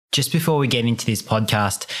Just before we get into this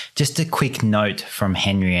podcast, just a quick note from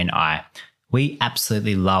Henry and I. We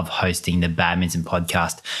absolutely love hosting the Badminton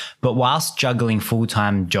podcast, but whilst juggling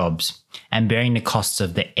full-time jobs and bearing the costs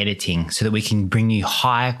of the editing so that we can bring you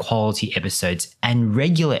higher quality episodes and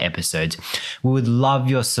regular episodes, we would love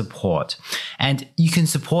your support. And you can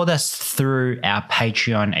support us through our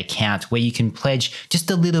Patreon account where you can pledge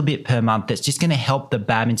just a little bit per month. That's just going to help the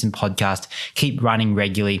Badminton podcast keep running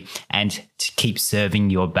regularly and to keep serving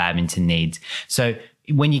your badminton needs. So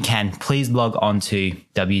when you can, please log on to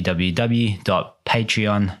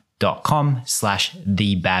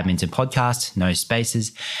www.patreon.com/thebadmintonpodcast, no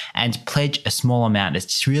spaces, and pledge a small amount. It's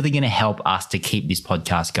just really going to help us to keep this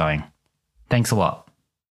podcast going. Thanks a lot.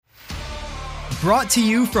 Brought to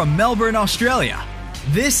you from Melbourne, Australia.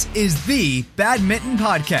 This is the Badminton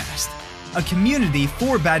Podcast, a community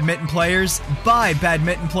for badminton players by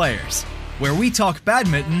badminton players, where we talk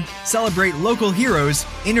badminton, celebrate local heroes,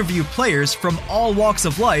 interview players from all walks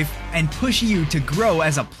of life, and push you to grow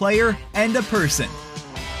as a player and a person.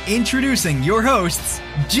 Introducing your hosts,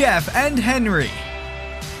 Jeff and Henry.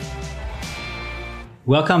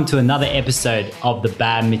 Welcome to another episode of the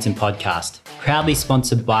Badminton Podcast, proudly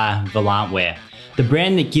sponsored by Volantwear, the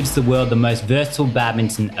brand that gives the world the most versatile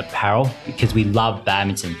badminton apparel because we love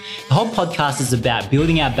badminton. The whole podcast is about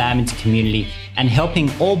building our badminton community and helping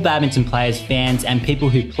all badminton players, fans, and people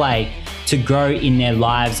who play to grow in their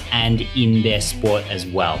lives and in their sport as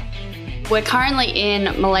well. We're currently in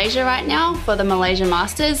Malaysia right now for the Malaysia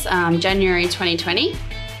Masters, January 2020.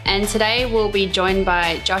 And today we'll be joined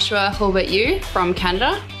by Joshua Hurlburt-Yu from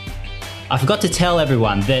Canada. I forgot to tell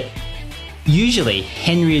everyone that usually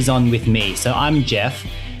Henry is on with me. So I'm Jeff,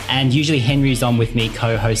 and usually Henry is on with me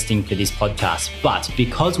co-hosting for this podcast. But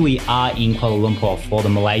because we are in Kuala Lumpur for the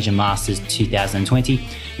Malaysia Masters 2020,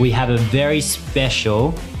 we have a very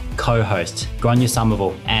special co-host, Grania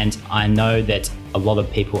Somerville, and I know that a lot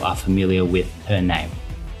of people are familiar with her name.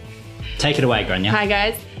 Take it away, Grania. Hi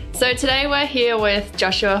guys. So today we're here with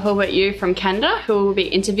Joshua Hurlburt-Yu from Canada, who we'll be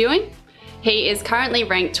interviewing. He is currently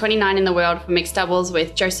ranked 29 in the world for mixed doubles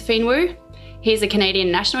with Josephine Wu. He's a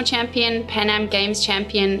Canadian national champion, Pan Am Games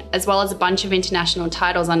champion, as well as a bunch of international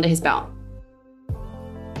titles under his belt.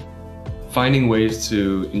 Finding ways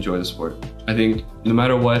to enjoy the sport. I think no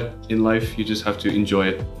matter what in life, you just have to enjoy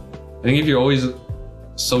it. I think if you're always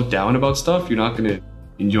so down about stuff, you're not going to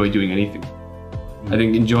enjoy doing anything. I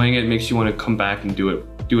think enjoying it makes you want to come back and do it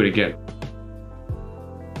again.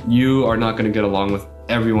 You are not going to get along with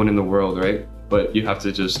everyone in the world, right? But you have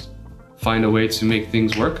to just find a way to make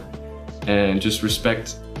things work and just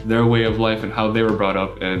respect their way of life and how they were brought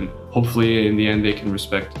up, and hopefully in the end they can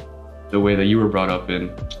respect the way that you were brought up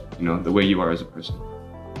and, you know, the way you are as a person.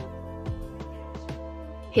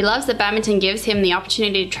 He loves that badminton gives him the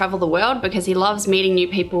opportunity to travel the world because he loves meeting new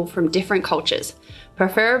people from different cultures,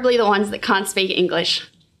 preferably the ones that can't speak English.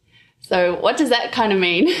 So what does that kind of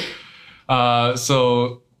mean?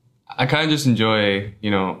 So I kind of just enjoy,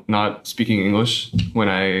 not speaking English when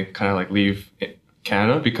I kind of like leave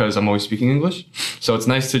Canada because I'm always speaking English. So it's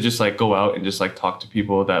nice to just like go out and just like talk to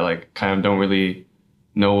people that like kind of don't really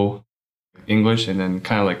know English, and then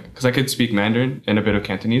kind of like, because I could speak Mandarin and a bit of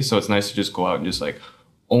Cantonese, so it's nice to just go out and just like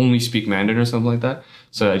only speak Mandarin or something like that.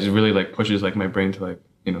 So it just really like pushes like my brain to like,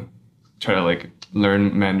 try to like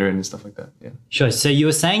learn Mandarin and stuff like that. Yeah. Sure. So you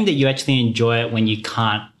were saying that you actually enjoy it when you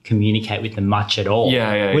can't communicate with them much at all.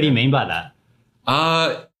 Yeah. What do you mean by that?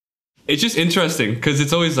 It's just interesting because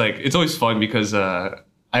it's always fun because I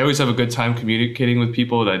always have a good time communicating with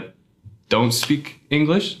people that don't speak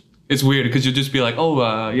English. It's weird because you'll just be like,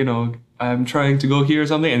 I'm trying to go here or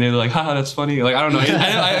something, and they're like, haha, that's funny. Like, I don't know.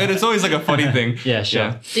 It's always like a funny thing. Yeah, sure.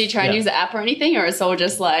 Yeah. Do you try and use the app or anything, or it's all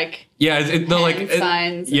just like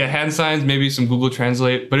signs? Yeah, hand signs, maybe some Google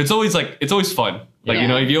Translate. But it's always fun. Like,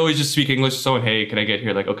 if you always just speak English to someone, hey, can I get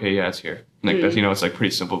here? Like, okay, yeah, it's here. Like that's, it's like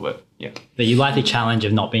pretty simple, but yeah. But you like the challenge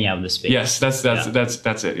of not being able to speak. Yes, that's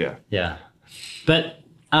it. Yeah. Yeah. But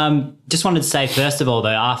just wanted to say, first of all, though,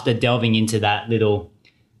 after delving into that little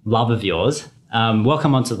love of yours,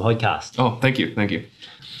 welcome onto the podcast. Oh, thank you.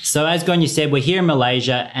 So as Gonya said, we're here in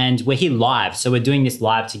Malaysia and we're here live. So we're doing this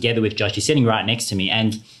live together with Josh. He's sitting right next to me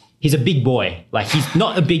and he's a big boy. Like, he's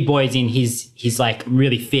not a big boy as in he's like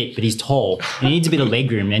really fit, but he's tall. And he needs a bit of leg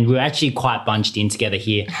room. And we're actually quite bunched in together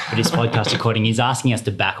here for this podcast recording. He's asking us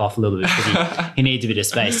to back off a little bit because he needs a bit of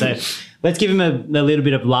space. So let's give him a little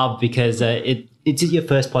bit of love because it's your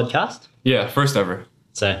first podcast. Yeah, first ever.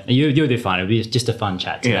 So you'll do fine. It'll be just a fun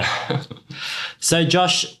chat today. Yeah. So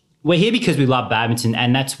Josh, we're here because we love badminton,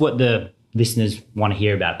 and that's what the listeners want to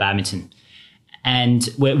hear about, badminton. And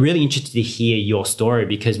we're really interested to hear your story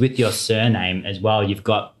because with your surname as well, you've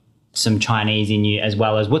got some Chinese in you as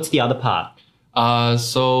well as what's the other part?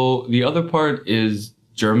 So the other part is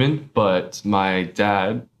German, but my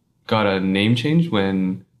dad got a name change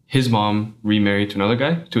when his mom remarried to another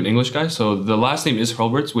guy, to an English guy. So the last name is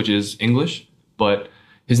Hurlburt, which is English, but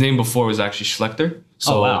his name before was actually Schlechter.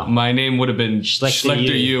 So my name would have been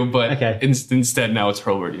Schlechter-Yu, but instead now it's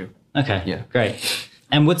Hurlburt-Yu. Okay, yeah, great.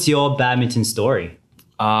 And what's your badminton story?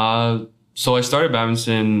 So I started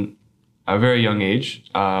badminton at a very young age.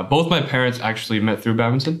 Both my parents actually met through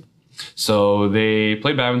badminton. So they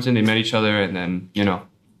played badminton, they met each other, and then,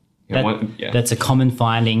 that's a common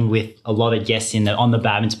finding with a lot of guests on the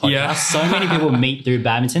badminton podcast. Yeah. So many people meet through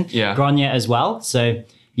badminton. Yeah. Grania as well. So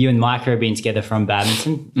you and Micah have been together from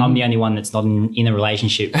badminton. Mm-hmm. I'm the only one that's not in a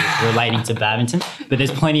relationship relating to badminton, but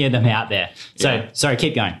there's plenty of them out there. So, sorry,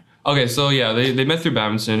 keep going. Okay, so yeah, they met through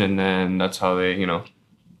badminton, and then that's how they,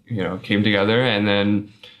 came together. And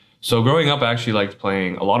then, so growing up, I actually liked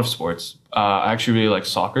playing a lot of sports. I actually really liked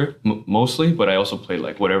soccer mostly, but I also played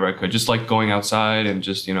like whatever I could. Just like going outside and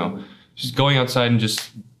just going outside and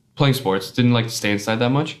just playing sports. Didn't like to stay inside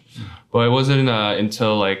that much. But it wasn't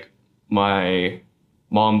until like my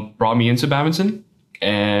mom brought me into badminton,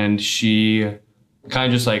 and she kind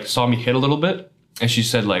of just like saw me hit a little bit. And she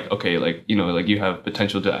said like, okay, like, like you have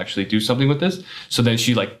potential to actually do something with this. So then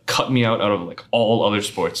she like cut me out of like all other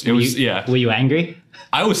sports. Were you angry?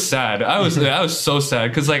 I was sad. I was so sad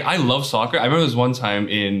because like I love soccer. I remember this one time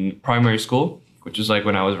in primary school, which was like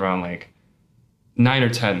when I was around like 9 or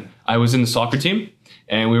 10. I was in the soccer team,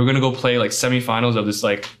 and we were gonna go play like semifinals of this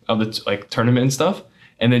the tournament and stuff.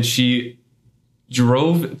 And then she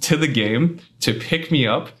drove to the game to pick me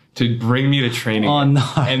up to bring me to training. Oh no!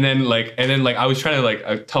 And then I was trying to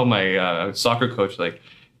like tell my soccer coach like,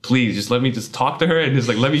 please just let me just talk to her and just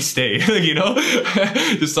like let me stay,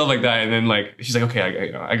 just stuff like that. And then like she's like,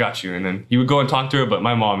 okay, I got you. And then he would go and talk to her, but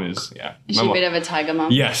my mom is Is she a bit of a tiger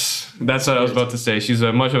mom? Yes, that's what I was about to say. She's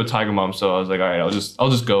much of a tiger mom, so I was like, all right, I'll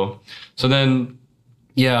just go. So then,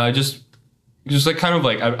 I just like kind of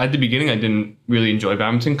like at the beginning I didn't really enjoy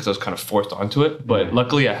badminton because I was kind of forced onto it. But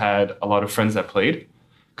luckily I had a lot of friends that played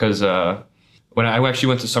because when I actually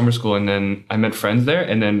went to summer school, and then I met friends there,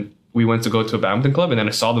 and then we went to go to a badminton club, and then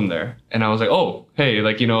I saw them there, and I was like, oh, hey, you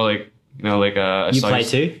play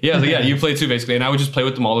too? Yeah, you play too, basically. And I would just play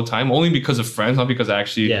with them all the time, only because of friends, not because I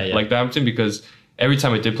actually like badminton. Because every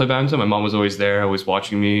time I did play badminton, my mom was always there, always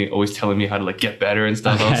watching me, always telling me how to like get better and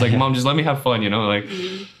stuff. I was like, Mom, just let me have fun,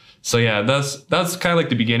 So yeah, that's kind of like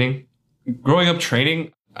the beginning. Growing up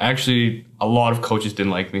training, actually, a lot of coaches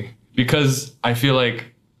didn't like me because I feel like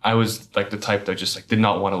I was like the type that just like did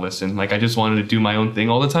not want to listen. Like I just wanted to do my own thing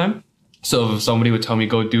all the time. So if somebody would tell me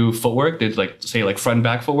go do footwork, they'd like say like front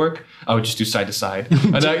back footwork, I would just do side to side.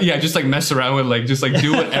 And just like mess around with like just like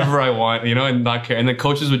do whatever I want, and not care. And then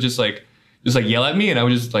coaches would just yell at me, and I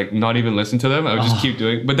would just like not even listen to them. I would just keep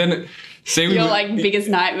doing. But then your biggest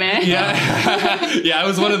nightmare. Yeah. I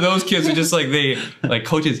was one of those kids who just like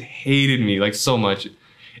coaches hated me like so much.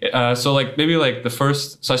 So like maybe like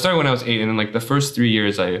so I started when I was 8, and then like the first 3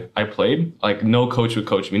 years I played, like no coach would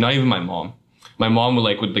coach me, not even my mom. My mom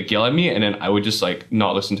would yell at me, and then I would just like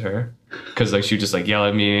not listen to her because like she would just like yell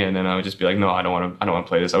at me, and then I would just be like, no, I don't want to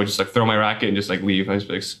play this. I would just like throw my racket and just like leave. I was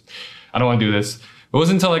like, I don't want to do this. It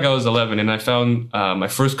wasn't until like I was 11 and I found my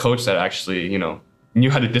first coach that actually knew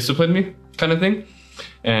how to discipline me, kind of thing.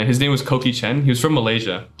 And his name was Koki Chen. He was from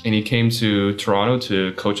Malaysia, and he came to Toronto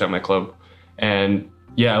to coach at my club. And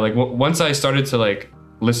once I started to like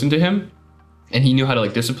listen to him, and he knew how to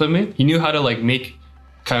like discipline me. He knew how to like make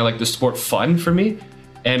kind of like the sport fun for me,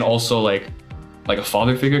 and also like a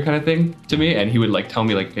father figure kind of thing to me. And he would like tell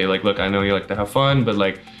me like, hey, like, look, I know you like to have fun, but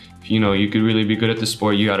like, you could really be good at the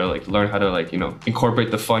sport. You gotta like learn how to like,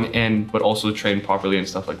 incorporate the fun but also train properly and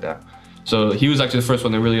stuff like that. So he was actually the first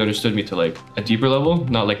one that really understood me to like a deeper level,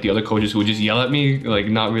 not like the other coaches who would just yell at me, like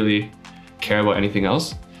not really care about anything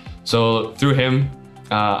else. So through him,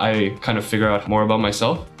 I kind of figure out more about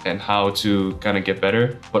myself and how to kind of get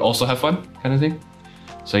better, but also have fun kind of thing.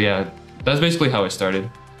 So yeah, that's basically how I started.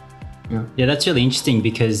 Yeah, that's really interesting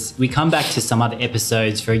because we come back to some other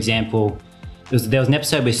episodes. For example, there was an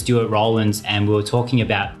episode with Stuart Rowlands, and we were talking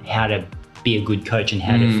about how to be a good coach and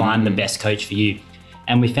how to find the best coach for you.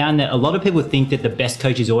 And we found that a lot of people think that the best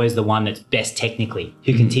coach is always the one that's best technically,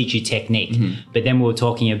 who can teach you technique. But then we were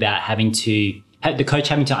talking about the coach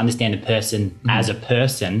having to understand a person as a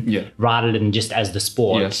person rather than just as the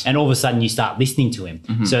sport. Yes. And all of a sudden you start listening to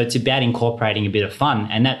him. So it's about incorporating a bit of fun.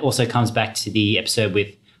 And that also comes back to the episode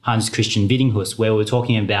with Hans Christian Widdinghus, where we were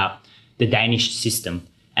talking about the Danish system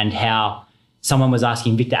and how someone was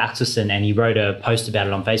asking Victor Axelson, and he wrote a post about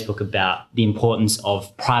it on Facebook about the importance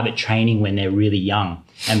of private training when they're really young.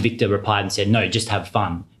 And Victor replied and said, no, just have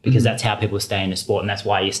fun, because that's how people stay in the sport, and that's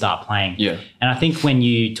why you start playing. Yeah. And I think when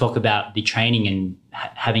you talk about the training and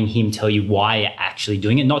having him tell you why you're actually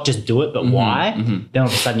doing it, not just do it, but why, then all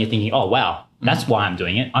of a sudden you're thinking, oh, wow, that's why I'm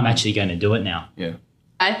doing it. I'm actually going to do it now. Yeah.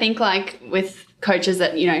 I think like with coaches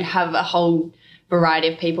that, you know, have a whole variety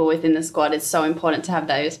of people within the squad, it's so important to have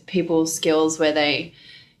those people skills where they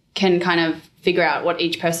can kind of figure out what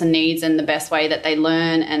each person needs and the best way that they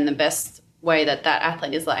learn and the best way that that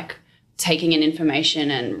athlete is like taking in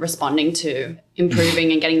information and responding to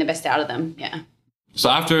improving and getting the best out of them. Yeah. So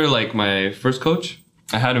after like my first coach,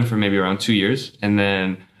 I had him for maybe around 2 years, and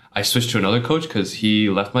then I switched to another coach because he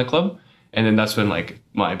left my club. And then that's when like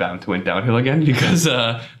my badminton went downhill again, because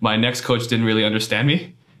my next coach didn't really understand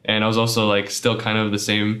me. And I was also like still kind of the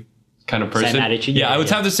same kind of person. Same attitude. Yeah, I would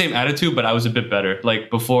have the same attitude, but I was a bit better. Like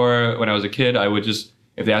before, when I was a kid, I would just,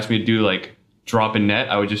 if they asked me to do like drop and net,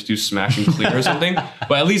 I would just do smash and clear or something.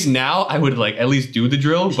 But at least now I would like at least do the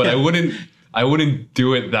drill, but I wouldn't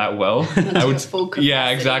do it that well. I would, yeah,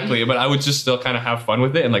 exactly. But I would just still kind of have fun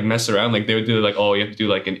with it and like mess around. Like they would do like, oh, you have to do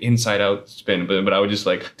like an inside out spin, but I would just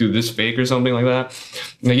like do this fake or something like that.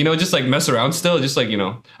 Like, you know, just like mess around still. Just like, you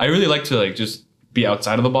know, I really like to like just be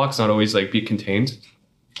outside of the box, not always like be contained.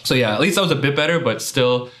 So yeah, at least I was a bit better, but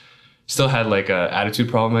still had like a attitude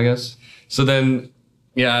problem, I guess. So then,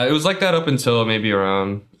 yeah, it was like that up until maybe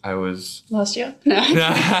around I was last year. No.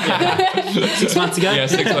 6 months ago. Yeah,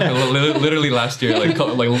 literally last year, like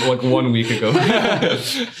 1 week ago.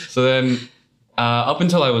 So then, up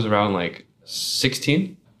until I was around like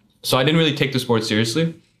 16, so I didn't really take the sport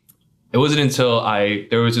seriously. It wasn't until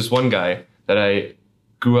there was this one guy that I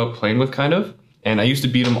grew up playing with, kind of, and I used to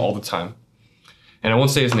beat him all the time. And I won't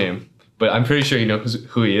say his name, but I'm pretty sure you know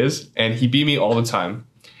who he is. And he beat me all the time.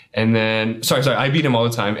 And then, sorry, I beat him all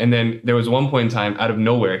the time. And then there was one point in time, out of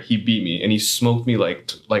nowhere, he beat me, and he smoked me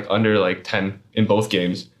like under like 10 in both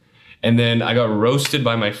games. And then I got roasted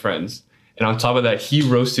by my friends. And on top of that, he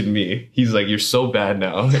roasted me. He's like, "You're so bad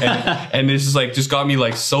now," and this is like just got me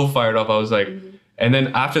like so fired up. I was like, and then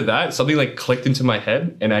after that, something like clicked into my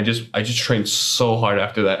head, and I just trained so hard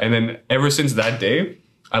after that. And then ever since that day,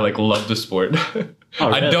 I like love the sport. Oh,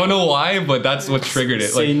 really? I don't know why, but that's what triggered it.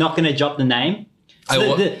 So you're not going to drop the name?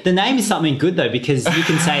 So the name is something good though, because you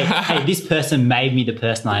can say, hey, this person made me the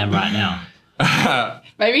person I am right now.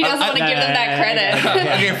 Maybe he doesn't want to give them that credit.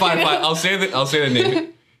 Okay, fine. I'll say the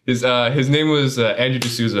name. His name was Andrew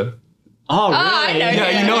D'Souza. Oh, really? I know Yeah,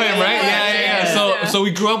 him. you know him, right? Yeah. So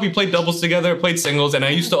we grew up, we played doubles together, played singles, and I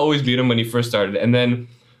used to always beat him when he first started. And then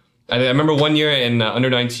I remember one year in under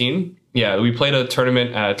 19, yeah, we played a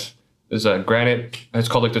tournament at Granite. It's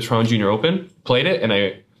called like the Toronto Junior Open. Played it, and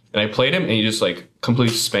I played him, and he just like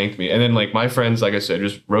completely spanked me. And then like my friends, like I said,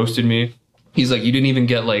 just roasted me. He's like, you didn't even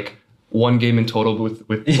get like one game in total with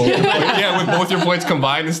both your points, with both your points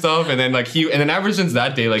combined and stuff. And then like and then ever since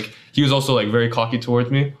that day, like he was also like very cocky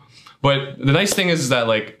towards me. But the nice thing is that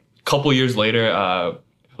like a couple years later,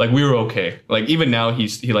 like we were okay. Like even now,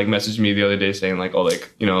 he like messaged me the other day saying like, oh,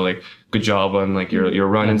 like, you know, like good job on like your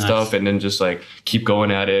run and stuff, and then just like keep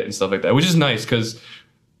going at it and stuff like that, which is nice because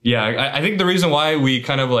yeah, I think the reason why we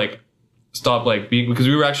kind of like stopped like being, because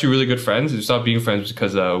we were actually really good friends, we stopped being friends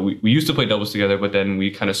because we used to play doubles together, but then we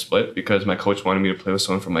kind of split because my coach wanted me to play with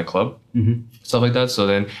someone from my club, stuff like that. So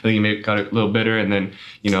then I think he got a little bitter, and then,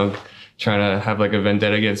 you know, trying to have like a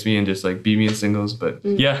vendetta against me and just like beat me in singles. But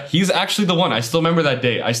yeah, he's actually the one. I still remember that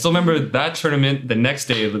day. I still remember that tournament. The next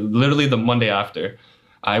day, literally the Monday after,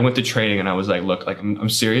 I went to training and I was like, look, like I'm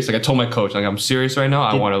serious. Like I told my coach, like I'm serious right now.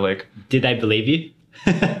 I want to like. Did they believe you?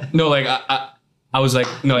 No, like I was like,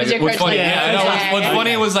 no. What's funny? What's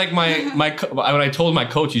funny was like my when I told my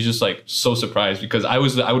coach, he's just like so surprised because I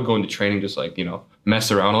would go into training just like, you know,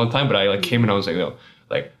 mess around all the time, but I like came and I was like, no,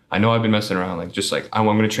 like I know I've been messing around, like just like I'm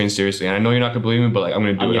going to train seriously, and I know you're not gonna believe me, but like I'm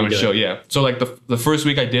gonna do it. I'm gonna show, yeah. So like the first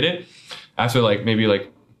week I did it, after like maybe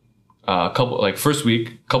like first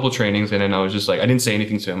week, couple trainings, and then I was just like, I didn't say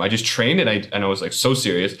anything to him. I just trained and I was like so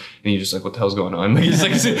serious, and he's just like, what the hell's going on? Like he's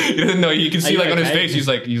like, he doesn't know. You can see like on his face, he's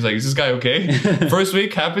like, is this guy okay? First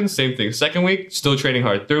week happened, same thing. Second week, still training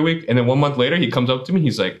hard. Third week, and then 1 month later, he comes up to me,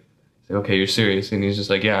 he's like, okay, you're serious? And he's just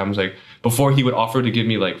like, yeah. I was like, before he would offer to give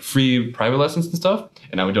me like free private lessons and stuff,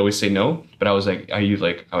 and I would always say no. But I was like, I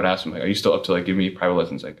would ask him like, are you still up to like give me private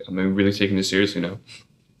lessons? Like, I'm really taking this seriously now.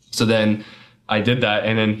 So then I did that,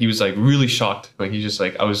 and then he was like really shocked. Like he just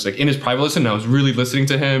like, I was like in his private lesson, and I was really listening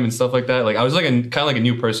to him and stuff like that. Like I was like kind of like a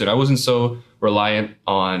new person. I wasn't so reliant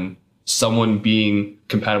on someone being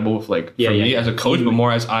compatible with like for me as a coach, but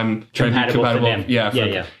more as I'm trying to be compatible.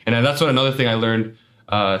 And that's what another thing I learned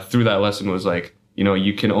through that lesson was like, you know,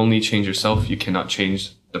 you can only change yourself. You cannot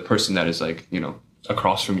change the person that is like, you know,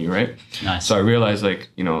 across from you, right? Nice. So I realized like,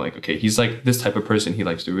 you know, like, okay, he's like this type of person. He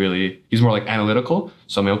likes to really, he's more like analytical.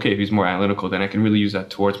 So I'm like, okay, if he's more analytical, then I can really use that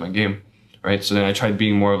towards my game, right? So then I tried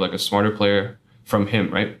being more of like a smarter player from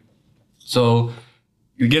him, right? So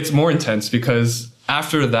it gets more intense because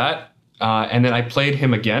after that, and then I played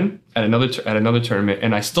him again at another tournament,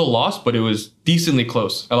 and I still lost, but it was decently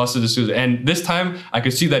close. I lost to D'Souza, and this time I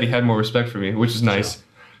could see that he had more respect for me, which is nice. Sure.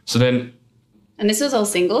 So then. And this was all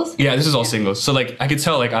singles? Yeah, this is all singles. So like I could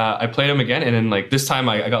tell like I played him again, and then like this time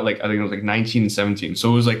I got like I think it was like 19 and 17. So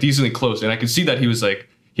it was like decently close, and I could see that he was like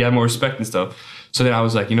he had more respect and stuff. So then I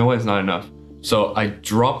was like, you know what, it's not enough. So I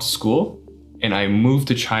dropped school and I moved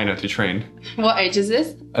to China to train. What age is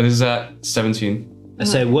this? This is at 17.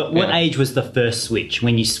 So what age was the first switch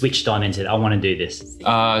when you switched on and said, I want to do this?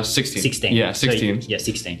 16. 16. Yeah, 16. So, yeah,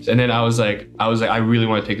 16. And then I was like, I really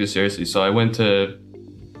want to take this seriously. So I went to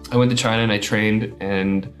China and I trained,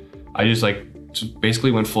 and I just like basically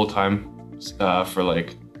went full time for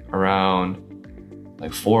like around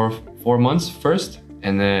like four months first.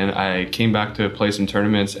 And then I came back to play some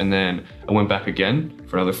tournaments, and then I went back again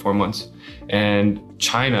for another 4 months. And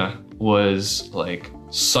China was like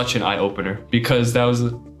such an eye opener because that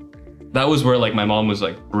was where like my mom was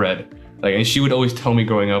like bred. Like, and she would always tell me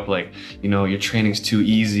growing up, like, you know, your training's too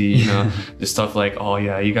easy, you know, the stuff like, oh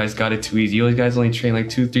yeah, you guys got it too easy. You guys only train like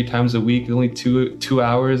 2-3 times a week, only two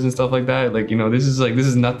hours and stuff like that. Like, you know, this is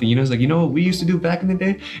nothing. You know, it's like, you know what we used to do back in the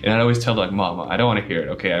day? And I'd always tell like, Mom, I don't want to hear it.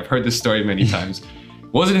 Okay, I've heard this story many times.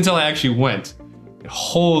 It wasn't until I actually went.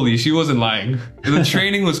 Holy, she wasn't lying. The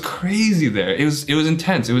training was crazy there. It was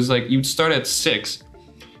intense. It was like you'd start at 6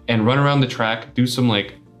 and run around the track, do some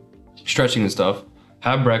like stretching and stuff,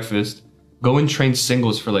 have breakfast, go and train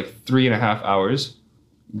singles for like 3.5 hours,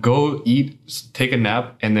 go eat, take a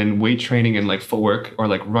nap, and then weight training and like footwork or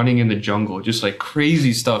like running in the jungle, just like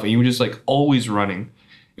crazy stuff. And you were just like always running.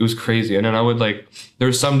 It was crazy. And then I would like, there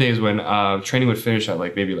were some days when training would finish at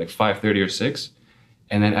like maybe like 5:30 or 6.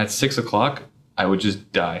 And then at 6 o'clock, I would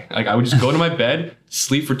just die. Like I would just go to my bed,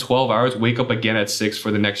 sleep for 12 hours, wake up again at 6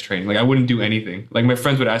 for the next training. Like I wouldn't do anything. Like my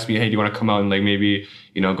friends would ask me, hey, do you want to come out and like maybe,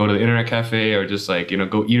 you know, go to the internet cafe or just like, you know,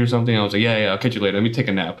 go eat or something? I was like, yeah, I'll catch you later. Let me take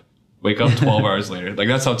a nap. Wake up 12 hours later. Like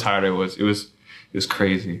that's how tired I was. It was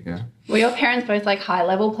crazy. Yeah. Were your parents both like high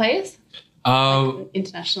level players? Like,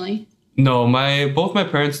 internationally? No, both my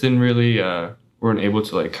parents didn't really, weren't able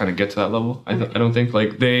to like kind of get to that level. I don't think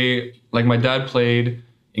like my dad played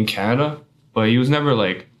in Canada, but he was never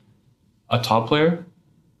like a top player,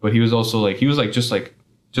 but he was also like,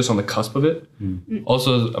 just on the cusp of it. Mm.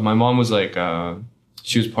 Also, my mom was like,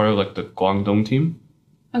 she was part of like the Guangdong team.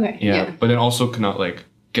 Okay. Yeah. But then also could not like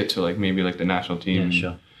get to like maybe like the national team. Yeah,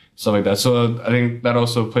 sure. Stuff like that. So I think that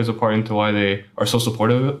also plays a part into why they are so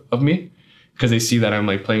supportive of me, because they see that I'm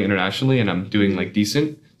like playing internationally and I'm doing like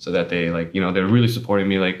decent, so that they like, you know, they're really supporting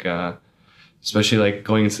me, like, especially like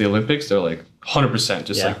going into the Olympics, they're like 100%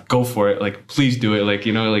 just like go for it, like please do it, like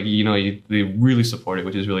they really support it,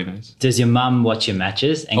 which is really nice. Does your mum watch your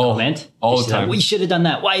matches and comment all the time? Like, we should have done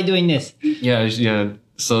that. Why are you doing this? Yeah.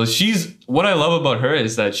 So what I love about her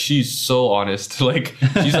is that she's so honest. Like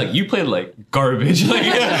she's like, you played like garbage, like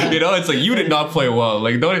you know, it's like you did not play well.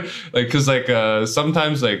 Like don't like, because like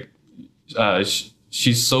sometimes like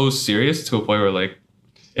she's so serious to a point where like,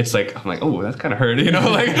 it's like, I'm like, oh, that kind of hurt, you know,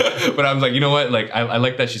 like, but I'm like, you know what, like, I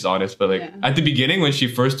like that she's honest, but like, at the beginning, when she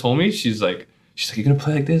first told me, she's like, you're gonna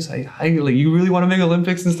play like this? I like, you really want to make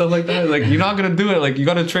Olympics and stuff like that? Like, you're not gonna do it, like, you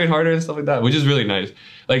gotta train harder and stuff like that, which is really nice.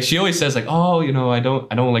 Like, she always says like, oh, you know, I don't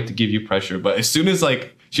like to give you pressure, but as soon as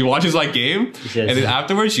like, she watches my game, and then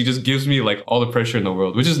afterwards, she just gives me like all the pressure in the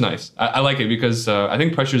world, which is nice. I like it because I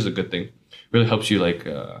think pressure is a good thing. Really helps you like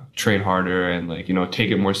train harder and like, you know,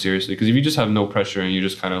 take it more seriously. Because if you just have no pressure and you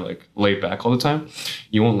just kind of like lay back all the time,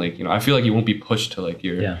 you won't like, you know, I feel like you won't be pushed to like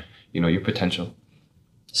your, you know, your potential.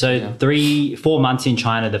 So 3-4 months in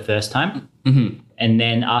China the first time. Mm-hmm. And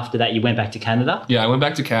then after that, you went back to Canada? Yeah, I went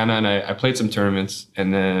back to Canada and I played some tournaments.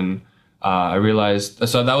 And then I realized,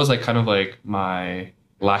 so that was like kind of like my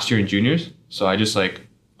last year in juniors. So I just like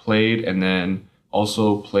played and then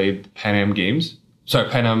also played Pan Am Games. Sorry,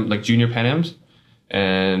 Pan Am, like junior Pan Ams.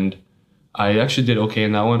 And I actually did okay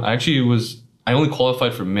in that one. I only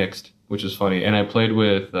qualified for mixed, which is funny. And I played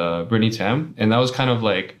with Brittany Tam. And that was kind of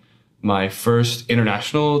like my first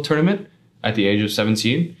international tournament at the age of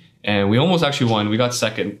 17. And we almost actually won. We got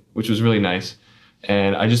second, which was really nice.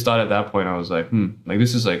 And I just thought at that point, I was like, like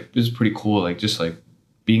this is pretty cool. Like just like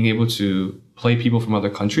being able to play people from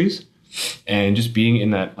other countries and just being in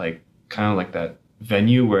that like kind of like that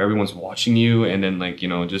venue where everyone's watching you, and then like, you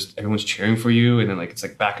know, just everyone's cheering for you, and then like it's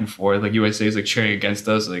like back and forth, like USA is like cheering against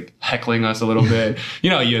us, like heckling us a little bit.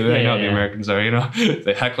 You know, the Americans are, you know,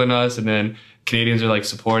 they heckling us, and then Canadians are like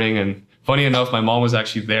supporting. And funny enough, my mom was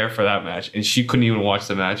actually there for that match, and she couldn't even watch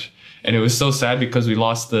the match. And it was so sad because we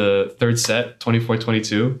lost the third set,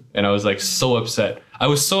 24-22, and I was like so upset. I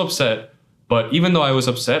was so upset, but even though I was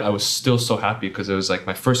upset, I was still so happy because it was like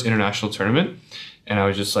my first international tournament, and I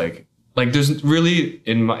was just like there's really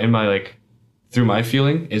in my like through my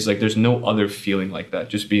feeling is like there's no other feeling like that.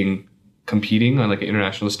 Just being competing on like an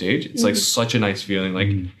international stage, it's like such a nice feeling. Like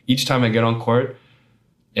each time I get on court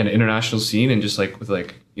in an international scene, and just like with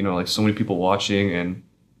like, you know, like so many people watching and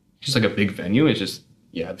just like a big venue, it's just,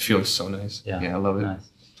 yeah, the feeling's so nice. Yeah, I love it. Nice.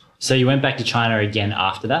 So you went back to China again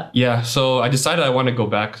after that? Yeah, so I decided I wanted to go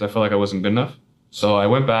back because I felt like I wasn't good enough. So I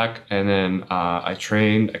went back, and then I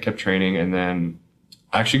kept training, and then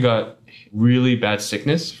I actually got really bad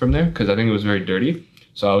sickness from there because I think it was very dirty.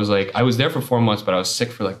 So I was there for 4 months, but I was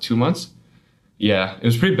sick for like 2 months. Yeah, it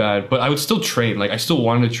was pretty bad, but I would still train. Like I still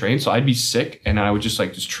wanted to train. So I'd be sick, and I would just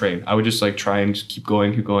train. I would just like try and just keep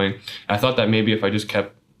going. And I thought that maybe if I just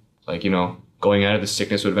kept like, you know, going at it, the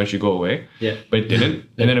sickness would eventually go away. Yeah. But it didn't.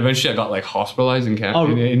 And then eventually I got like hospitalized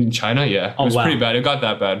in China. Yeah. It was pretty bad. It got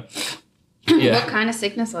that bad. Yeah. What kind of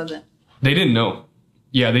sickness was it? They didn't know.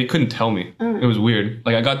 Yeah, they couldn't tell me. It was weird.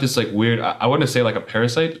 Like I got this like weird, I want to say like a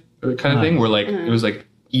parasite kind of thing where like it was like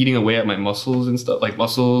eating away at my muscles and stuff, like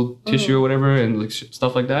muscle tissue or whatever, and like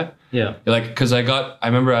stuff like that. Yeah. Like, because I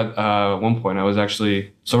remember at one point I was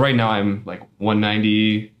actually, so right now I'm like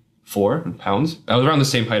 194 pounds. I was around the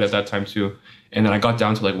same height at that time too. And then I got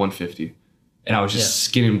down to like 150. And I was just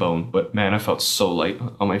skin and bone, but man, I felt so light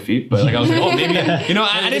on my feet. But like I was like, oh, maybe, you know,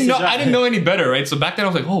 I didn't know any better, right? So back then I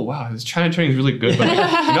was like, oh wow, this China training is really good. But like,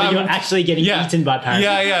 you know, you're actually getting eaten by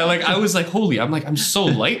parasites. Yeah. Like I was like, holy, I'm so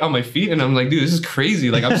light on my feet, and I'm like, dude, this is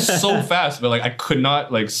crazy. Like I'm so fast, but like I could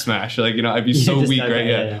not like smash. Like, you know, I'd be so weak, right?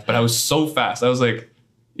 Yeah. But I was so fast. I was like,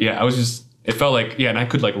 I was just. It felt like, and I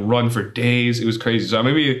could like run for days. It was crazy. So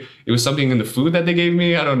maybe it was something in the food that they gave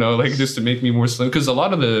me. I don't know, like just to make me more slim. Because a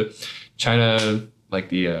lot of the China, like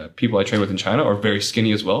the people I train with in China are very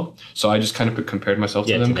skinny as well. So I just kind of compared myself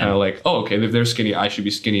to them, kind of like, oh, okay, if they're skinny, I should be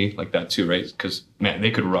skinny like that too, right? Because man, they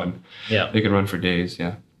could run. Yeah. They could run for days,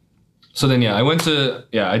 yeah. So then, I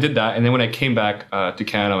did that. And then when I came back to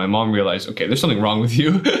Canada, my mom realized, okay, there's something wrong with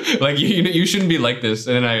you. Like, you shouldn't be like this.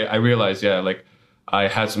 And then I realized, like, I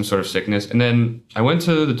had some sort of sickness. And then I went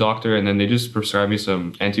to the doctor, and then they just prescribed me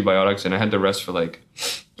some antibiotics, and I had to rest for like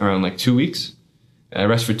around like 2 weeks. And I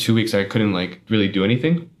rested for 2 weeks. I couldn't like really do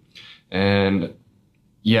anything. And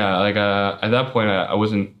like at that point, I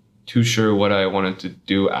wasn't too sure what I wanted to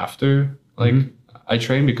do after like I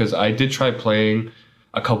trained, because I did try playing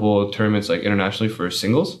a couple of tournaments like internationally for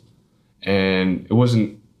singles, and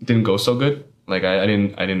it didn't go so good. Like I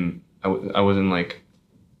wasn't like,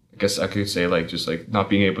 I guess I could say like just like not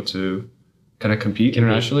being able to kind of compete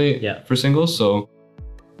internationally for singles. So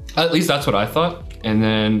at least that's what I thought. And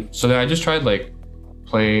then I just tried like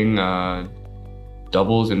playing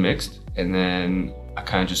doubles and mixed, and then I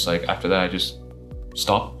kind of just like after that I just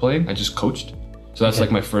stopped playing. I just coached. So that's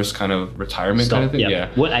like my first kind of retirement kind of thing. Yeah.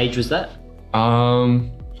 What age was that?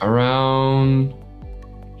 Around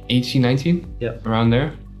 18, 19. Yeah. Around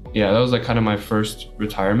there. Yeah, that was like kind of my first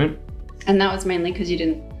retirement. And that was mainly because you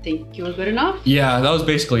didn't think you were good enough? Yeah, that was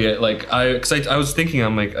basically it. Like I was thinking,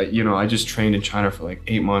 I'm like, you know, I just trained in China for like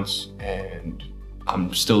 8 months, and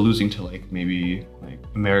I'm still losing to like maybe like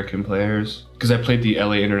American players, because I played the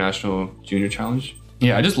LA International Junior Challenge.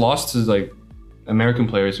 Yeah, I just lost to like American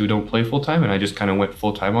players who don't play full time, and I just kind of went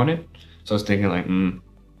full time on it. So I was thinking like,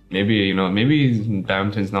 maybe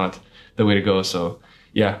badminton's not the way to go. So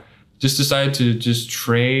yeah, just decided to just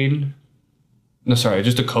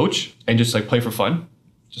to coach and just like play for fun,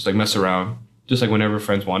 just like mess around, just like whenever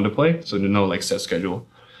friends wanted to play. So there's no like set schedule.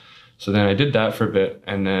 So then I did that for a bit,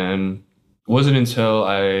 and then it wasn't until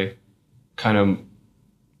I kind of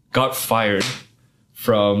got fired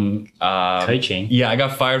from coaching. Yeah, I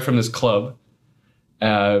got fired from this club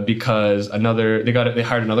because they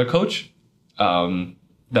hired another coach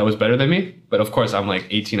that was better than me. But of course I'm like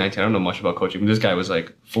 18, 19, I don't know much about coaching. This guy was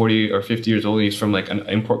like 40 or 50 years old. He's from like an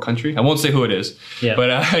import country. I won't say who it is,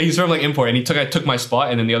 but he's from like import, and I took my spot,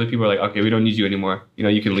 and then the other people were like, okay, we don't need you anymore. You know,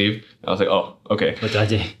 you can leave. I was like, oh, okay. What did I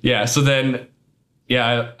do? Yeah. So then,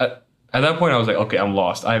 at that point I was like, okay, I'm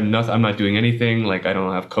lost. I'm not doing anything. Like I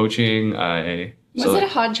don't have coaching. Was it a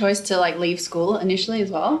hard choice to like leave school initially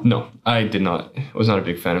as well? No, I did not. I was not a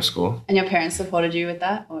big fan of school. And your parents supported you with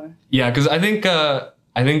that, or? Yeah, because I think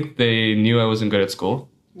they knew I wasn't good at school.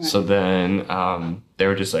 Right. So then they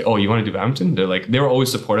were just like, "Oh, you want to do badminton?" They were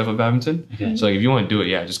always supportive of badminton. Okay. So like, if you want to do it,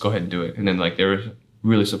 yeah, just go ahead and do it. And then like they were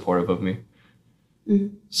really supportive of me.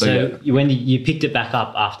 Mm-hmm. So when you picked it back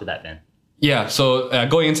up after that, then? Yeah. So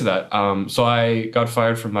going into that, so I got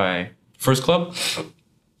fired from my first club.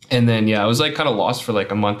 And then, yeah, I was like kind of lost for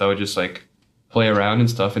like a month. I would just like play around and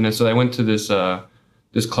stuff. And then so I went to this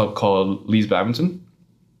club called Lee's Badminton.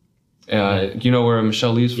 Do you know where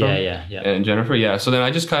Michelle Lee's from? Yeah. And Jennifer, yeah. So then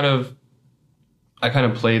I just kind of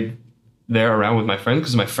played there around with my friends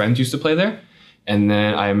because my friends used to play there. And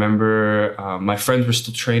then I remember my friends were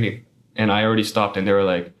still training and I already stopped. And they were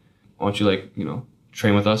like, why don't you like,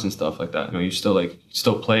 train with us and stuff like that? You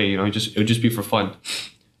still play, it would just be for fun.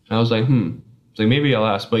 And I was like, It's like, maybe I'll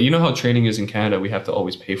ask. But you know how training is in Canada, we have to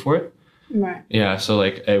always pay for it. Right. Yeah, so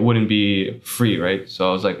like it wouldn't be free, right? So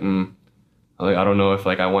I was like, I don't know if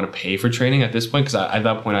like I want to pay for training at this point because at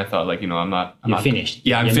that point I thought like, I'm not finished.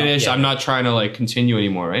 Yeah, I'm finished. Not, yeah. I'm not trying to like continue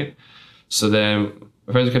anymore, right? So then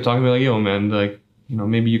my friends kept talking to me like, yo, man, like,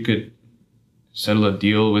 maybe you could settle a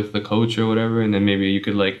deal with the coach or whatever, and then maybe you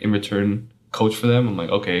could like in return coach for them. I'm like,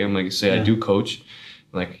 okay. I'm like, say I do coach.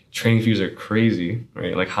 Like training fees are crazy,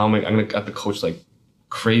 right? Like I'm gonna have to coach like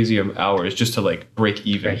crazy hours just to like break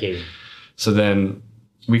even. So then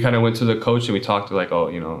we kind of went to the coach and we talked to like,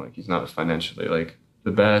 like he's not financially like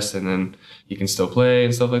the best, and then he can still play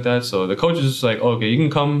and stuff like that. So the coach is just like, okay, you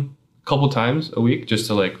can come a couple times a week just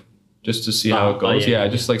to see how it goes.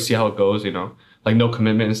 Just like see how it goes, like no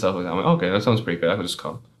commitment and stuff like that. I'm like, okay, that sounds pretty good. I can just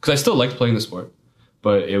come because I still liked playing the sport,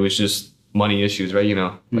 but it was just money issues, right?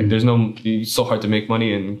 Like it's so hard to make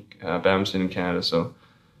money in badminton in Canada. So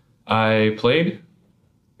I played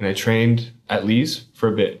and I trained at Lee's for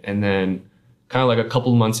a bit, and then kind of like a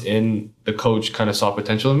couple months in, the coach kind of saw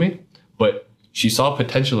potential in me, but she saw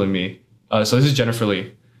potential in me. So this is Jennifer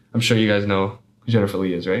Lee. I'm sure you guys know who Jennifer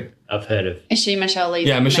Lee is, right? I've heard of. Is she Michelle Lee's?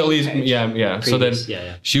 Yeah, Michelle Lee's. Coach? Yeah. So then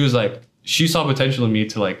she was like, she saw potential in me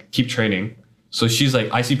to like keep training. So she's like,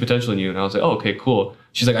 I see potential in you. And I was like, oh, okay, cool.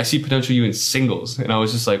 She's like, I see potential in you in singles. And I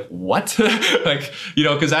was just like, what? like,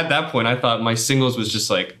 because at that point I thought my singles was just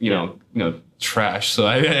like, trash. So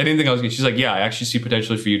I didn't think I was gonna, she's like, yeah, I actually see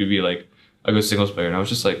potential for you to be like a good singles player. And I was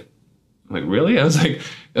just like really? I was like,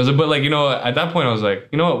 but like, at that point I was like,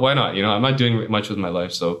 you know what, why not? I'm not doing much with my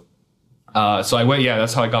life. So, so I went,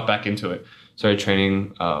 that's how I got back into it. Started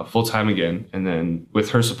training full time again. And then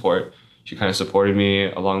with her support, she kind of supported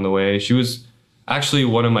me along the way. She was actually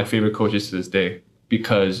one of my favorite coaches to this day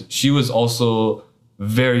because she was also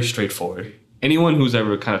very straightforward. Anyone who's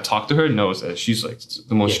ever kind of talked to her knows that she's like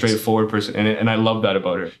the most straightforward person. And I love that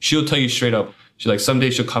about her. She'll tell you straight up. She's like, some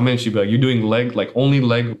days she'll come in, she'll be like, you're doing only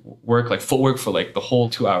leg work, like footwork for like the whole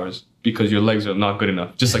 2 hours because your legs are not good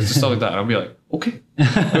enough. Just stuff like that. And I'll be like, okay.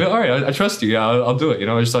 I'll be like, all right, I trust you. Yeah, I'll do it.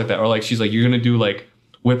 Just like that. Or like, she's like, you're going to do like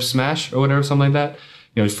whip smash or whatever, something like that.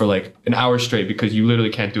 For like an hour straight because you literally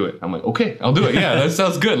can't do it. I'm like, okay, I'll do it. Yeah, that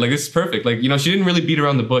sounds good. Like, this is perfect. Like, she didn't really beat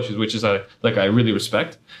around the bushes, which is I really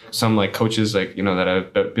respect. Some like coaches, like, that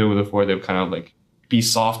I've been with before, they'll kind of like be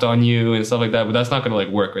soft on you and stuff like that. But that's not going to like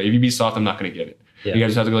work, right? If you be soft, I'm not going to get it. Yeah. You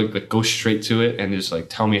guys have to like go straight to it and just like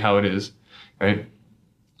tell me how it is, right?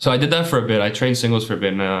 So I did that for a bit. I trained singles for a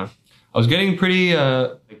bit, and I was getting pretty. I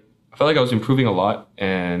felt like I was improving a lot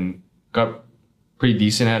and got pretty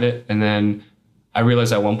decent at it. And then I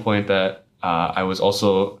realized at one point that there was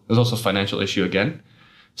also a financial issue again.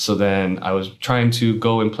 So then I was trying to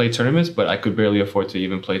go and play tournaments, but I could barely afford to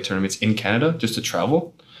even play tournaments in Canada just to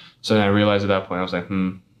travel. So then I realized at that point, I was like,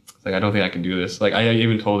 I don't think I can do this. Like, I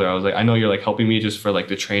even told her, I was like, I know you're like helping me just for like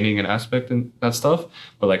the training and aspect and that stuff,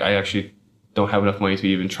 but like I actually don't have enough money to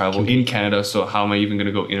even travel in Canada. So how am I even going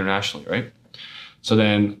to go internationally, right? So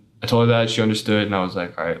then I told her that, she understood, and I was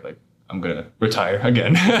like, all right, like I'm going to retire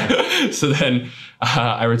again. So then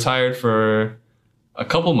I retired for a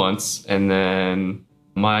couple months, and then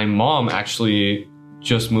my mom actually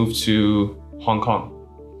just moved to Hong Kong.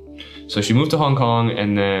 So she moved to Hong Kong,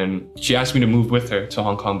 and then she asked me to move with her to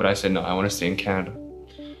Hong Kong, but I said, no, I want to stay in Canada.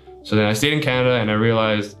 So then I stayed in Canada, and I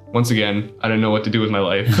realized, once again, I didn't know what to do with my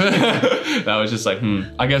life. I was just like,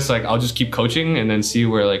 I guess like I'll just keep coaching and then see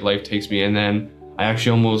where like life takes me. And then I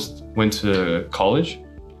actually almost went to college.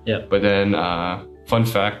 Yeah. But then, fun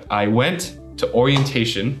fact, I went to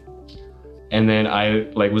orientation, and then I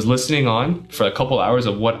like was listening on for a couple hours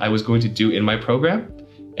of what I was going to do in my program.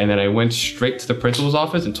 And then I went straight to the principal's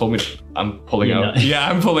office and told me I'm pulling out. Yeah,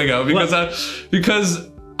 I'm pulling out because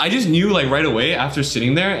I just knew like right away after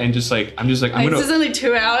sitting there and just like, I'm just like, I'm Like, gonna. this is only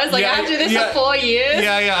 2 hours. Like, I have to do this for 4 years.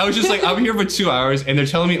 Yeah. I was just like, I'm here for 2 hours and they're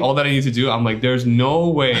telling me all that I need to do. I'm like, there's no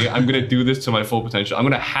way I'm gonna do this to my full potential. I'm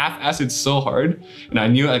gonna half-ass it so hard. And I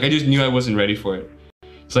just knew I wasn't ready for it.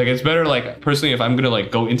 So like, it's better like, personally, if I'm gonna like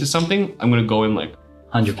go into something, I'm gonna go in like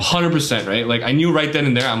 100%, right? Like I knew right then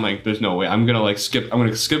and there, I'm like, there's no way. I'm gonna skip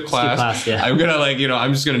class. Yeah. I'm gonna like,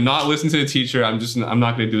 I'm just gonna not listen to the teacher. I'm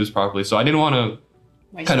not gonna do this properly. So I didn't want to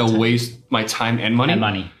kind of waste my time and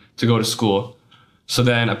money to go to school. So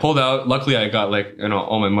then I pulled out. Luckily I got like,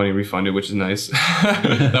 all my money refunded, which is nice.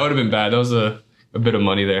 That would have been bad. That was a bit of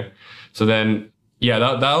money there. So then, yeah,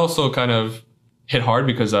 that also kind of hit hard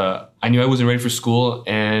because I knew I wasn't ready for school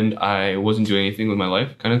and I wasn't doing anything with my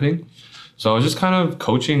life kind of thing. So I was just kind of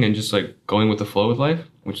coaching and just like going with the flow with life,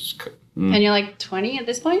 which is. And you're like 20 at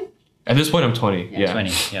this point? At this point, I'm 20. Yeah.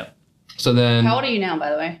 20, yeah. So then. How old are you now, by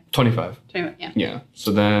the way? 25. 25, yeah. Yeah.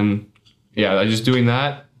 So then, yeah, I was just doing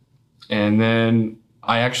that. And then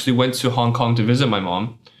I actually went to Hong Kong to visit my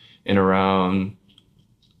mom in around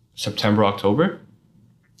September, October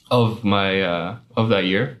of that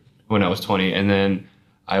year when I was 20. And then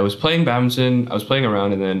I was playing badminton. I was playing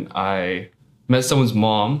around and then I met someone's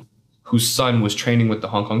mom whose son was training with the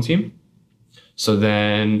Hong Kong team. So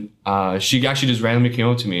then she actually just randomly came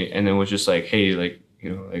up to me and then was just like, hey, like,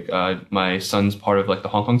 my son's part of like the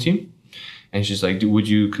Hong Kong team. And she's like, would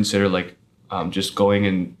you consider like just going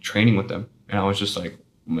and training with them? And I was just like,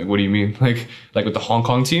 what do you mean? Like with the Hong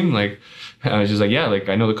Kong team? Like, I was just like, yeah, like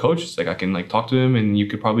I know the coach. It's like, I can like talk to him and you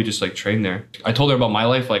could probably just like train there. I told her about my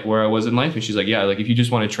life, like where I was in life. And she's like, yeah, like if you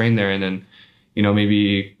just want to train there and then,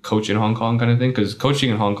 maybe coach in Hong Kong kind of thing. Cause coaching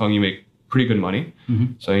in Hong Kong, you make pretty good money.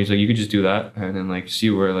 Mm-hmm. So he's like, you could just do that and then like see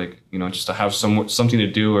where like, just to have something to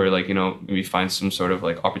do or like, maybe find some sort of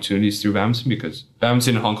like opportunities through badminton because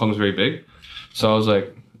badminton in Hong Kong is very big. So I was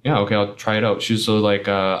like, yeah, okay, I'll try it out. So like,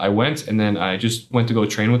 I went and then I just went to go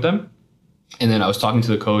train with them. And then I was talking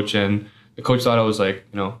to the coach and the coach thought I was like,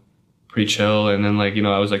 pretty chill. And then like,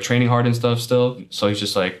 I was like training hard and stuff still. So he's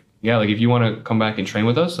just like, yeah, like if you want to come back and train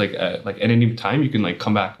with us, like at any time you can like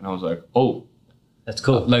come back. And I was like, oh, that's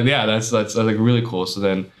cool. Like, yeah, that's like really cool. So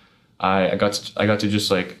then I got to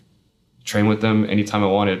just like train with them anytime I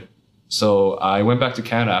wanted. So I went back to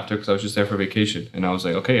Canada after because I was just there for vacation. And I was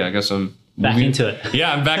like, okay, I guess I'm back into it.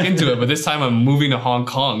 Yeah, I'm back into it. But this time I'm moving to Hong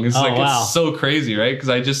Kong. It's It's so crazy, right? Because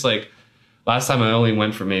I just like, last time I only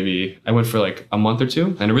went for like a month or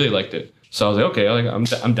two and I really liked it. So I was like, okay, like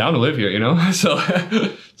I'm down to live here,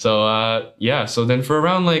 So yeah. So then for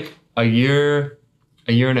around like a year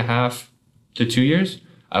and a half to 2 years,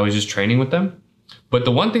 I was just training with them. But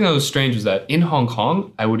the one thing that was strange was that in Hong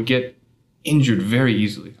Kong, I would get injured very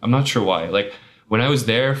easily. I'm not sure why. Like when I was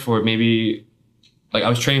there for maybe, like I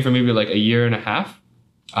was training for maybe like a year and a half,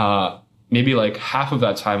 maybe like half of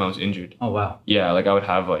that time I was injured. Oh, wow. Yeah. Like I would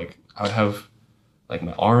have like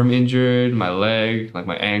my arm injured, my leg, like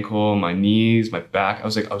my ankle, my knees, my back. I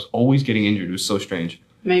was always getting injured. It was so strange.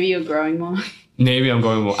 Maybe you're growing more. Maybe I'm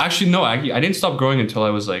growing more. Actually, no, I didn't stop growing until I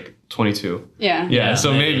was like 22. Yeah.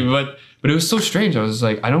 So maybe, but it was so strange. I was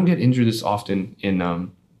like, I don't get injured this often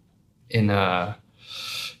in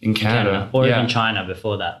Canada. Or in China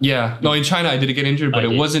before that. Yeah. No, in China I did get injured, but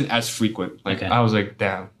it wasn't as frequent. Like I was like,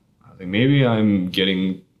 damn. I was like, maybe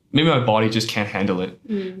my body just can't handle it.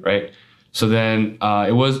 Right. So then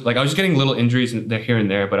it was like I was just getting little injuries here and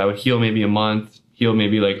there, but I would heal maybe a month, heal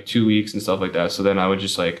maybe like 2 weeks and stuff like that. So then I would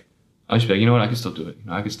just be like, you know what, I can still do it.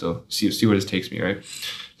 I can still see where this takes me, right?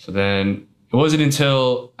 So then it wasn't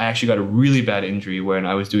until I actually got a really bad injury when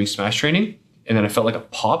I was doing smash training, and then I felt like a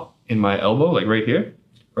pop in my elbow, like right here,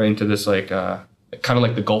 right into this like kind of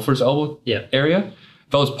like the golfer's elbow area.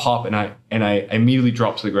 I felt this pop, and I immediately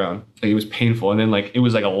dropped to the ground. Like it was painful, and then like it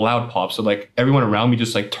was like a loud pop. So like everyone around me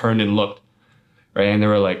just like turned and looked, right? And they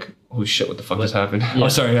were like, "Oh shit, what the fuck just happened?" Yeah. Oh,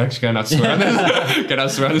 sorry, I actually cannot swear on this.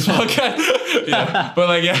 Cannot swear on this podcast. Yeah, but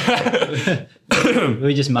like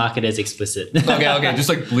we just mark it as explicit. Okay, just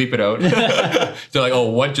like bleep it out. They're like, "Oh,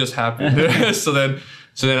 what just happened?"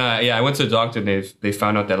 So then I went to the doctor and they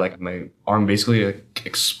found out that like my arm basically like,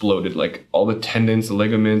 exploded, like all the tendons, the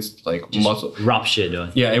ligaments, like just muscle ruptured.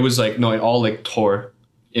 Or... Yeah, it was like no, it all like tore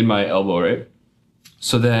in my elbow, right?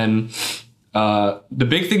 So then the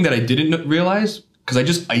big thing that I didn't realize, because I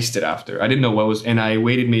just iced it after, I didn't know what was, and I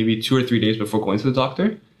waited maybe 2 or 3 days before going to the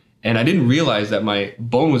doctor, and I didn't realize that my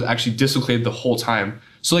bone was actually dislocated the whole time.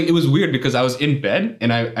 So like it was weird because I was in bed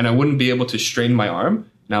and I wouldn't be able to straighten my arm.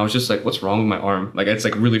 And I was just like, what's wrong with my arm? Like, it's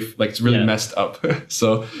like really, like, it's really messed up.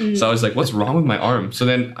 So I was like, what's wrong with my arm? So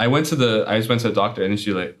then I just went to the doctor and then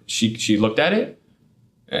she looked at it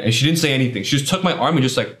And she didn't say anything. She just took my arm and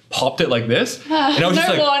just like popped it like this. And I was No just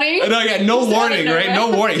like, warning. No warning, right?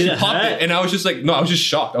 No warning. Did She it popped hurt? it. And I was just like, no, I was just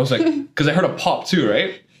shocked. I was like, because I heard a pop too,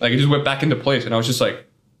 right? Like it just went back into place. And I was just like,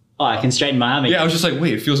 Oh, I can straighten my arm again. yeah, I was just like,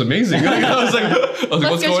 wait, it feels amazing. Like, I was like,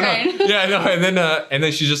 what's go going train. on? Yeah, no. And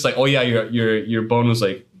then she's just like, oh yeah, your bone was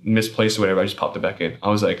like misplaced or whatever. I just popped it back in. I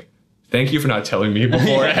was like, thank you for not telling me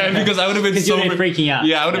beforehand because I would have been Because so you would have been freaking out.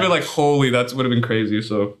 Yeah, I would have been like, holy, that would have been crazy.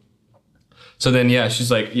 So then yeah,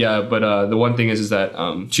 she's like, yeah, but the one thing is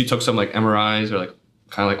that she took some like MRIs or like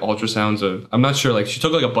kind of like ultrasounds of, I'm not sure, like she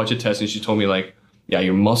took like a bunch of tests and she told me like, yeah,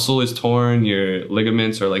 your muscle is torn, your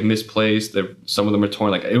ligaments are like misplaced, some of them are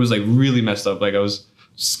torn. Like it was like really messed up. Like I was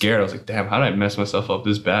scared. I was like, damn, how did I mess myself up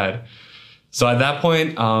this bad? So at that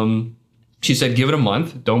point, she said, give it a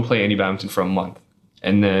month, don't play any badminton for a month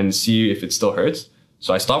and then see if it still hurts.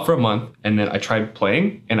 So I stopped for a month and then I tried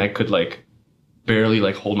playing and I could like barely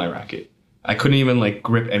like hold my racket. I couldn't even like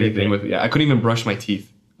grip anything I couldn't even brush my teeth.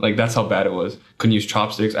 Like that's how bad it was. Couldn't use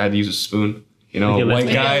chopsticks. I had to use a spoon. You know, Okay, white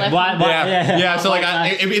let's- guy. Yeah. So like,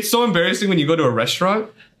 it's so embarrassing when you go to a restaurant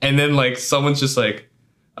and then like someone's like,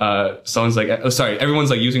 oh, sorry, everyone's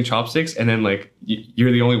like using chopsticks and then like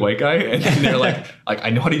you're the only white guy and then they're like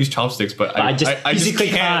I know how to use chopsticks, but I just physically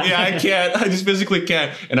can't. Yeah, I can't. I just physically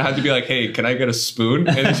can't. And I had to be like, hey, can I get a spoon?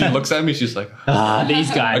 And then she looks at me. She's like,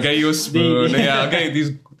 These guys. I'll get you a spoon. Yeah, I'll get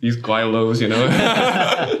you these guaylos, you know.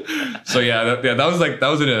 So that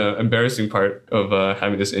was an embarrassing part of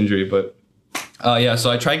having this injury, but. So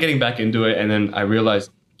I tried getting back into it and then I realized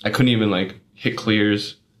I couldn't even like hit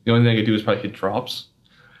clears. The only thing I could do was probably hit drops.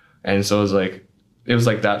 And so it was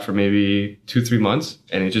like that for maybe 2-3 months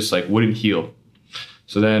and it just like wouldn't heal.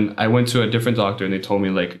 So then I went to a different doctor and they told me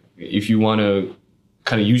like, if you want to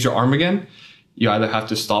kind of use your arm again, you either have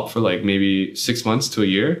to stop for like maybe 6 months to a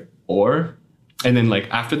year and then like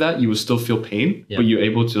after that you will still feel pain, but you're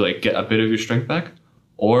able to like get a bit of your strength back.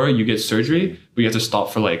 Or you get surgery, but you have to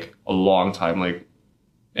stop for like a long time, like,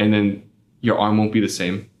 and then your arm won't be the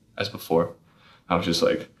same as before. I was just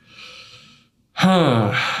like,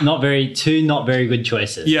 Not very good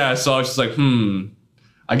choices. Yeah, so I was just like,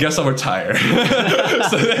 I guess I'll retire.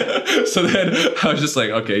 so then I was just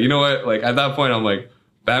like, okay, you know what? Like at that point, I'm like,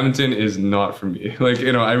 badminton is not for me. Like,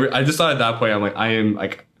 you know, I just thought at that point, I'm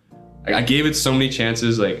like, I gave it so many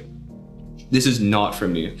chances. Like, this is not for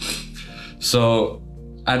me. So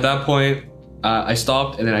at that point, I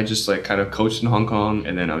stopped and then I just like kind of coached in Hong Kong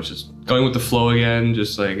and then I was just going with the flow again,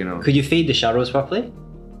 just like, you know. Could you feed the shuttles properly?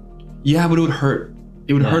 Yeah, but it would hurt.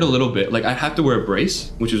 It would hurt a little bit. Like I'd have to wear a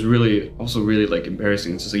brace, which is really like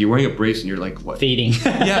embarrassing. It's just like you're wearing a brace and you're like, what? Feeding.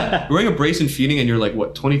 Yeah, you're wearing a brace and feeding and you're like,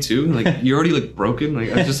 what, 22? Like you're already like broken.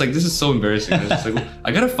 Like I was just like, this is so embarrassing. I was just like,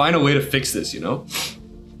 I gotta find a way to fix this, you know?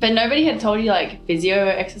 But nobody had told you like physio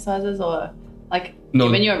exercises or like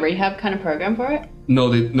given you a rehab kind of program for it? No,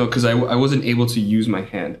 because I wasn't able to use my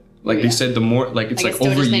hand. Like they said, the more like it's like still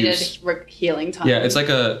overuse. just needed healing time. Yeah, it's like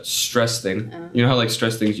a stress thing. You know how like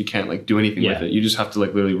stress things you can't like do anything with it. You just have to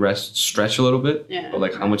like literally rest, stretch a little bit. Yeah. But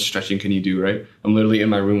like how much stretching can you do, right? I'm literally in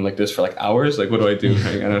my room like this for like hours. Like what do I do?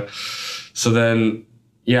 Right? So then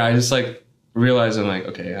I just like realized I'm like,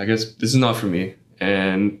 okay, I guess this is not for me.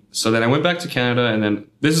 And so then I went back to Canada and then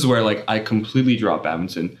this is where like I completely dropped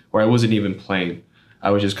badminton, where I wasn't even playing.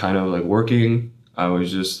 I was just kind of like working. I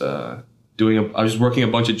was just I was working a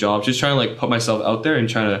bunch of jobs, just trying to like put myself out there and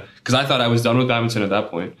trying to, because I thought I was done with badminton at that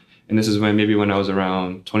point. And this is when I was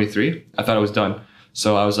around 23, I thought I was done.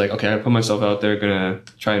 So I was like, okay, I put myself out there, gonna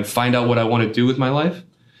try and find out what I want to do with my life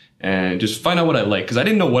and just find out what I like. Because I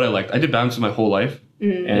didn't know what I liked. I did badminton my whole life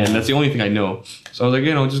and that's the only thing I know. So I was like,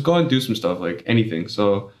 you know, just go and do some stuff, like anything.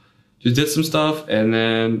 So just did some stuff and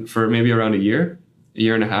then for maybe around a year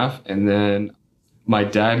and a half. And then my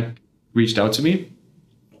dad reached out to me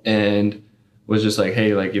and was just like,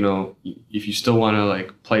 hey, like, you know, if you still want to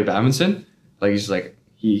like play badminton, like he's like,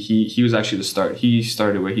 he was actually the start. He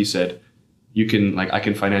started where he said, you can like, I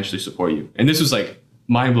can financially support you. And this was like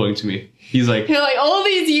mind blowing to me. He's like, you're like all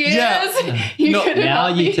these years. Yeah. Now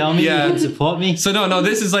you tell me you can support me. So no,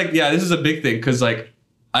 this is like, this is a big thing. Cause like,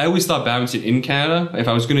 I always thought badminton in Canada, if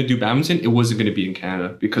I was going to do badminton, it wasn't going to be in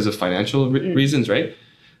Canada because of financial reasons. Right.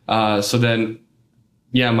 So then,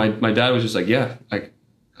 my dad was just like, like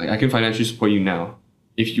I can financially support you now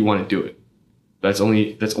if you want to do it. That's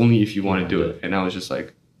only if you want to do it. And I was just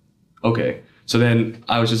like, okay. So then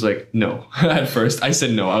I was just like, no. At first I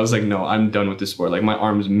said no. I was like, no, I'm done with this sport. Like my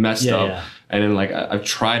arm is messed up. Yeah. And then like I've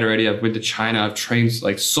tried already. I've been to China. I've trained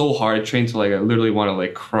like so hard. Trained to like I literally want to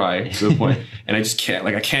like cry to the point. And I just can't.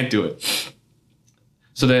 Like I can't do it.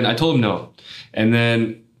 So then I told him no. And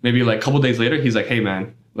then maybe like a couple days later, he's like, hey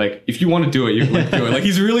man, Like, if you want to do it, you can do it. Like,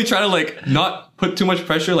 he's really trying to like not put too much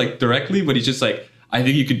pressure like directly, but he's just like, I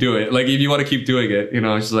think you could do it. Like, if you want to keep doing it, you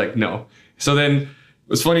know, it's just like, no. So then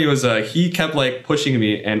what's funny was he kept like pushing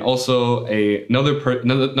me, and also another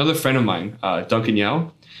friend of mine, Duncan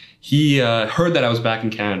Yao, he heard that I was back in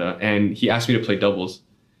Canada, and he asked me to play doubles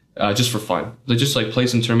just for fun. Like, just like play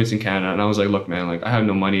some tournaments in Canada. And I was like, look, man, like I have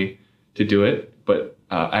no money to do it, but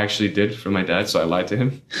I actually did for my dad, so I lied to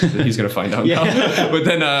him. He's gonna find out now. But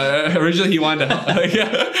then originally he wanted to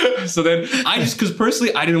help. So then because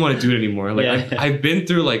personally I didn't want to do it anymore. Like I've been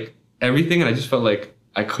through like everything, and I just felt like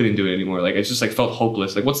I couldn't do it anymore. Like it just like felt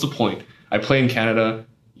hopeless. Like, what's the point? I play in Canada.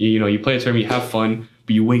 You know, you play a tournament, you have fun,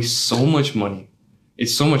 but you waste so much money.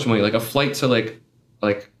 It's so much money. Like a flight to like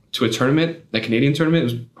to a tournament, a Canadian tournament,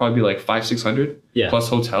 it was probably like $500-600 plus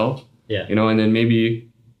hotel. Yeah. You know, and then maybe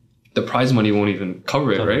the prize money won't even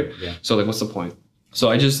cover it, right? Yeah. So like, what's the point? So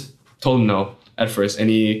I just told him no at first. And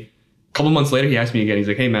a couple months later, he asked me again. He's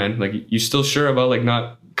like, hey man, like, you still sure about like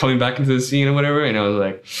not coming back into the scene or whatever? And I was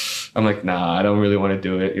like, nah, I don't really want to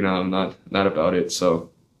do it. You know, I'm not about it. So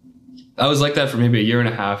I was like that for maybe a year and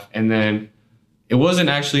a half. And then it wasn't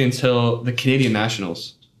actually until the Canadian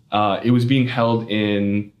Nationals. It was being held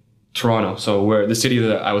in Toronto. So where the city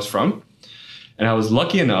that I was from. And I was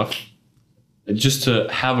lucky enough just to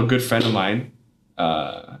have a good friend of mine,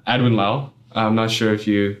 Adwin Lau. I'm not sure if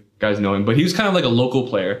you guys know him, but he was kind of like a local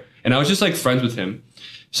player, and I was just like friends with him.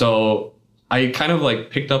 So I kind of like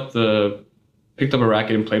picked up a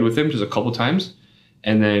racket and played with him just a couple times.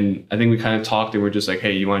 And then I think we kind of talked, and we're just like,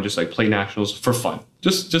 hey, you want to just like play nationals for fun?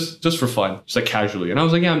 Just for fun, just like casually. And I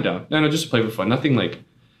was like, yeah, I'm down. No, just to play for fun.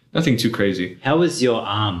 Nothing too crazy. How was your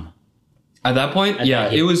arm? At that point,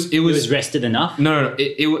 it was rested enough? No.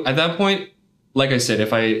 It at that point, like I said,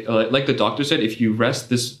 if I like the doctor said, if you rest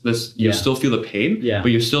this you'll still feel the pain, but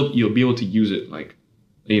you'll be able to use it, like,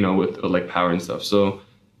 you know, with like power and stuff. So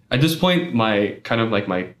at this point, my kind of like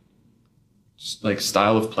my like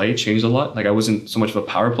style of play changed a lot. Like I wasn't so much of a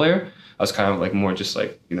power player. I was kind of like more just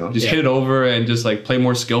like, you know, just hit it over and just like play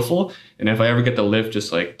more skillful. And if I ever get the lift,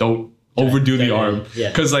 just like don't overdo the arm.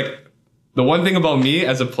 Because like the one thing about me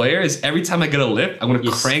as a player is every time I get a lift, I'm going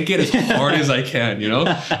to crank it as hard as I can, you know?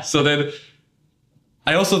 So then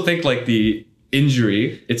I also think like the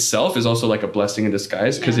injury itself is also like a blessing in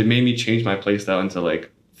disguise, because it made me change my play style into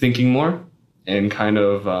like thinking more and kind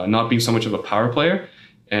of not being so much of a power player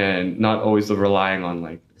and not always relying on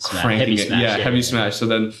like cranking it. Heavy smash. So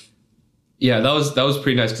then, that was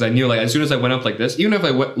pretty nice, because I knew like as soon as I went up like this, even if I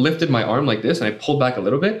lifted my arm like this and I pulled back a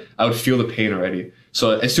little bit, I would feel the pain already.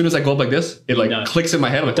 So as soon as I go up like this, it like clicks in my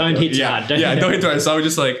head. I'm like, don't hit too hard. Don't hit too hard. So I was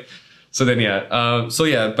just like, so then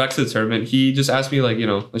back to the tournament. He just asked me like, you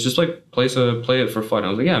know, let's just like play it for fun. I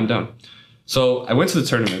was like, yeah, I'm down. So I went to the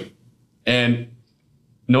tournament, and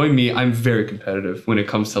knowing me, I'm very competitive when it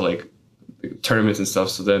comes to like tournaments and stuff.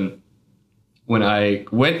 So then when I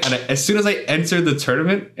went, and as soon as I entered the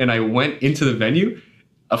tournament and I went into the venue,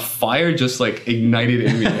 a fire just like ignited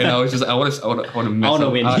in me, and I was just, I want to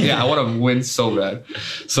win. I want to win so bad.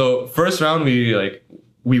 So first round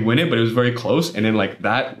we win it, but it was very close, and then like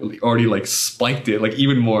that already like spiked it like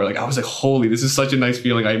even more. Like I was like, holy, this is such a nice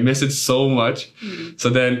feeling. I miss it so much. So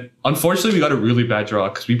then unfortunately we got a really bad draw,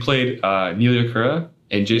 because we played Neil Yakura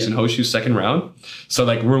and Jason Hoshu's second round. So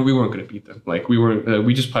like we weren't gonna beat them. Like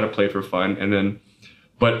we just had to play for fun. And then,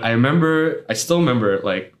 but I still remember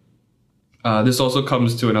like this also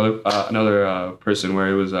comes to another person, where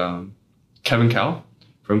it was Kevin Cal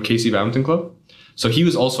from KC Badminton Club. So he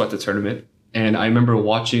was also at the tournament. And I remember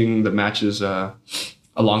watching the matches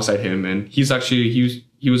alongside him. And he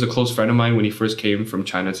was a close friend of mine when he first came from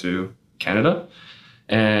China to Canada.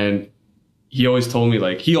 And he always told me,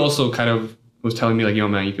 like, he also kind of was telling me like, yo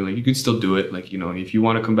man, you can still do it. Like, you know, if you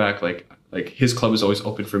want to come back, like his club is always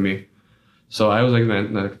open for me. So I was like,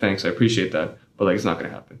 man, thanks, I appreciate that, but like it's not gonna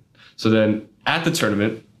happen. So then at the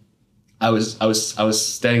tournament, I was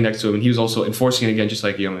standing next to him, and he was also enforcing it again, just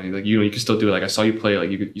like, yo man, like, you know, you can still do it. Like I saw you play,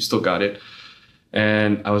 like you still got it.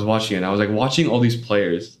 And I was watching it, and I was like watching all these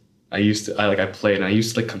players I played, and I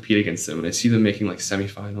used to like compete against them, and I see them making like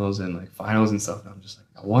semifinals and like finals and stuff, and I'm just like,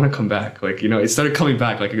 I want to come back. Like, you know, it started coming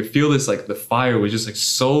back. Like I could feel this, like the fire was just like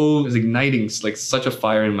it was igniting, like such a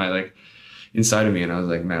fire in my like inside of me. And I was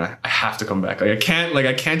like, man, I have to come back. Like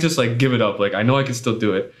I can't just like give it up. Like I know I can still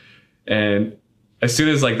do it. And as soon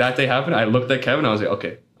as like that day happened, I looked at Kevin, I was like,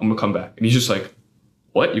 okay, I'm gonna come back. And he's just like,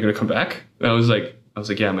 what? You're gonna come back? And I was like,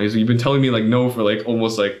 yeah, man. You've been telling me like no for like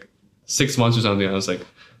almost like 6 months or something. And I was like,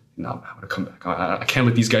 no, I'm gonna come back. I can't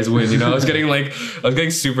let these guys win. You know, I was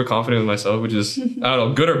getting super confident with myself, which is, I don't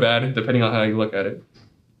know, good or bad, depending on how you look at it.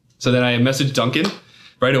 So then I messaged Duncan,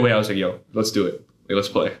 right away I was like, yo, let's do it. Like, let's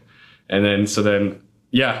play. And then,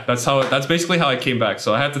 yeah, that's basically how I came back.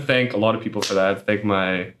 So I have to thank a lot of people for that. I have to thank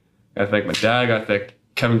my dad, I got to thank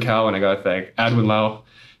Kevin Cow, and I got to thank Adwin Lau.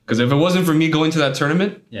 Because if it wasn't for me going to that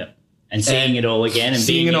tournament, and seeing it all again, and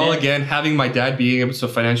seeing it all again, having my dad being able to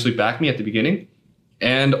financially back me at the beginning,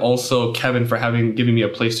 and also Kevin for giving me a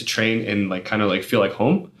place to train and like kind of like feel like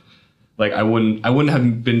home, like I wouldn't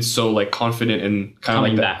have been so like confident and kind of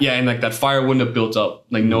like that. Back. Yeah, and like that fire wouldn't have built up,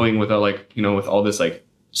 like knowing without like, you know, with all this like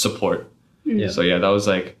support. Yeah. So yeah, that was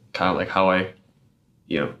like kind of like how I,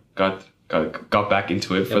 you know, got back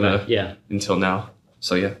into it until now.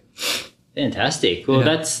 So yeah. Fantastic. Well,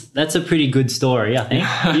 that's a pretty good story, I think.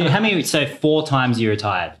 How many? So 4 times you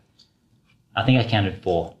retired. I think I counted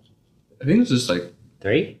 4. I think it was just like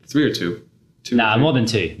 3 or 2. Nah, more than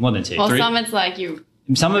 2. More than 2. Well, 3? some it's like you.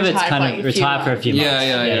 Some of it's kind like of retired for a few months.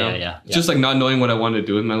 Yeah. Just like not knowing what I wanted to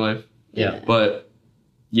do with my life. Yeah. But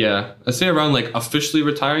yeah, I'd say around like officially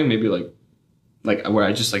retiring, maybe like where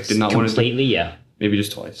I just like did not want to. Completely, yeah. Maybe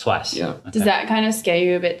just twice. Yeah. Okay. Does that kind of scare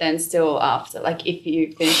you a bit then still after, like if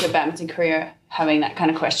you finish your badminton career, having that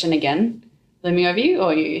kind of question again looming over you,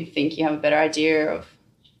 or you think you have a better idea of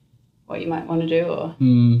what you might want to do, or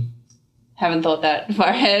haven't thought that far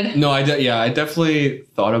ahead? No, I definitely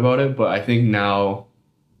thought about it, but I think now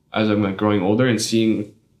as I'm like growing older and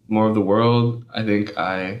seeing more of the world, I think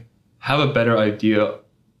I have a better idea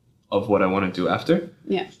of what I want to do after.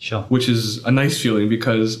 Yeah. Sure. Which is a nice feeling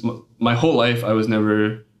because my whole life I was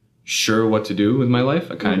never sure what to do with my life.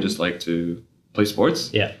 I kind of just like to play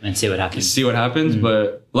sports. Yeah, and see what happens.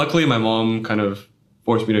 But luckily my mom kind of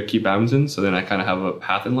forced me to keep badminton, so then I kind of have a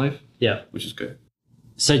path in life. Yeah. Which is good.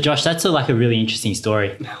 So Josh, that's a really interesting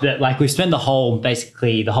story. That like we've spent the whole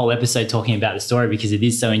episode talking about the story because it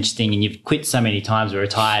is so interesting, and you've quit so many times or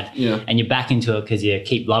retired, and you're back into it because you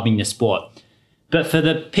keep loving the sport. But for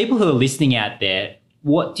the people who are listening out there,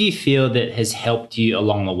 what do you feel that has helped you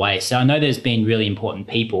along the way? So I know there's been really important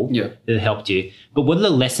people that have helped you, but what are the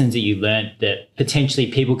lessons that you learned that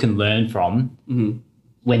potentially people can learn from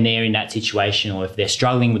when they're in that situation, or if they're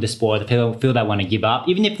struggling with the sport, if they feel they want to give up,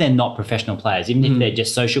 even if they're not professional players, even if they're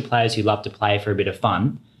just social players who love to play for a bit of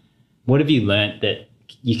fun, what have you learned that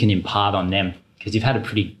you can impart on them? Because you've had a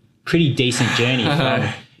pretty decent journey from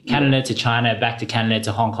Canada to China, back to Canada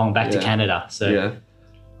to Hong Kong, back to Canada. So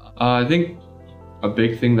I think a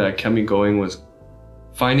big thing that kept me going was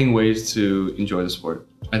finding ways to enjoy the sport.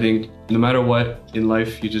 I think no matter what in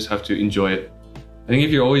life, you just have to enjoy it. I think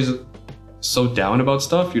if you're always so down about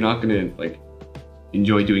stuff, you're not gonna like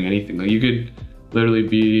enjoy doing anything. Like you could literally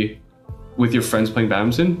be with your friends playing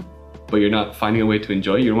badminton, but you're not finding a way to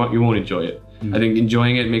enjoy it. You won't enjoy it. I think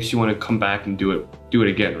enjoying it makes you want to come back and do it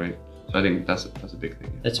again, right? So I think that's a big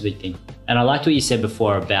thing. That's a big thing. And I liked what you said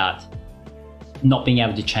before about not being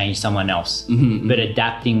able to change someone else, but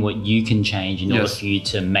adapting what you can change in order for you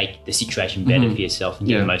to make the situation better for yourself and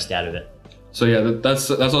get the most out of it. So yeah, that's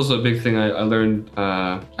also a big thing I learned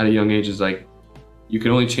at a young age, is like you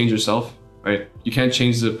can only change yourself, right? You can't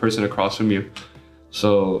change the person across from you.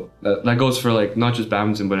 So that goes for like not just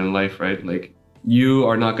badminton but in life, right? Like you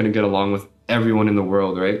are not going to get along with everyone in the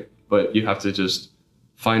world, right? But you have to just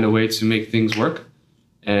find a way to make things work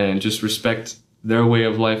and just respect their way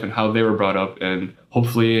of life and how they were brought up, and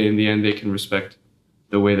hopefully in the end they can respect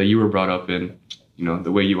the way that you were brought up and, you know,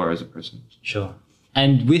 the way you are as a person. Sure.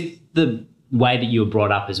 And with the way that you were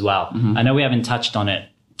brought up as well, I know we haven't touched on it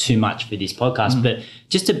too much for this podcast, but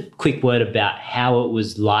just a quick word about how it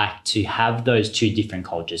was like to have those 2 different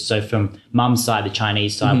cultures. So from mum's side, the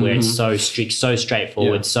Chinese side, where it's so strict, so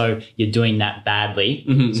straightforward, so you're doing that badly,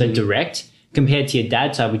 so direct, compared to your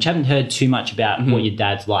dad's side, which I haven't heard too much about what your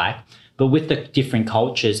dad's like. But with the different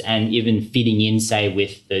cultures and even fitting in, say,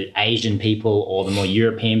 with the Asian people or the more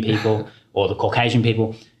European people or the Caucasian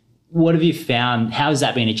people, what have you found? How has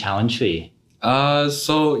that been a challenge for you?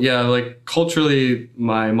 So yeah, like culturally,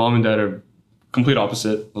 my mom and dad are complete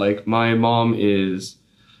opposite. Like my mom is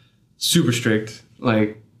super strict,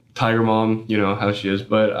 like tiger mom, you know how she is.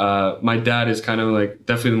 But my dad is kind of like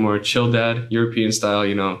definitely the more chill dad, European style,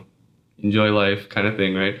 you know, enjoy life kind of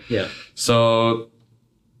thing, right? Yeah. So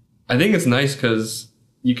I think it's nice because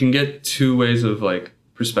you can get 2 ways of like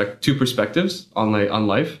 2 perspectives on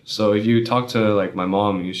life. So if you talk to like my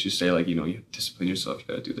mom, you should say like, you know, you discipline yourself, you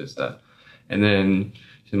gotta do this, that. And then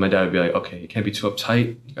my dad would be like, okay, you can't be too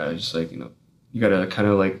uptight. You gotta just like, you know, you gotta kind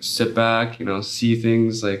of like sit back, you know, see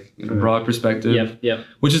things like in a broad perspective. Yep.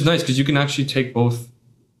 Which is nice because you can actually take both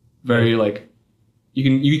very like,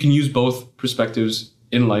 you can use both perspectives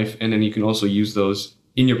in life, and then you can also use those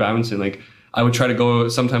in your badminton. Like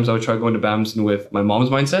sometimes I would try to go into badminton with my mom's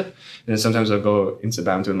mindset, and then sometimes I'll go into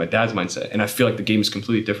badminton with my dad's mindset. And I feel like the game is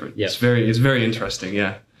completely different. Yep. It's very interesting.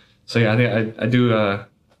 Yeah. So yeah, I think I do,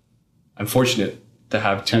 I'm fortunate to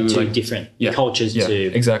have two different cultures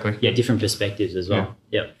exactly. Different perspectives as well.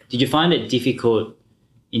 Yeah. Did you find it difficult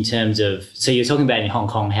in terms of, so you're talking about in Hong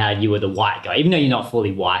Kong how you were the white guy, even though you're not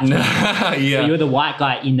fully white. Yeah. You were the white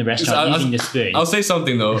guy in the restaurant using the spoon. I'll say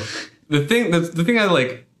something though. The thing I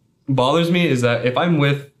like bothers me is that if I'm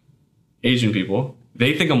with Asian people,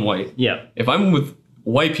 they think I'm white. Yeah. If I'm with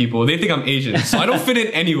white people, they think I'm Asian. So I don't fit in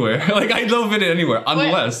anywhere. Like I don't fit in anywhere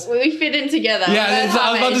unless we fit in together. Yeah,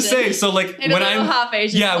 I was about to say. So like when I'm half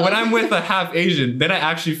Asian. Yeah, when I'm with a half Asian, then I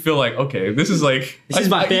actually feel like, okay, this is my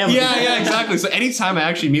family. Yeah, exactly. So anytime I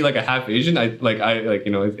actually meet like a half Asian, I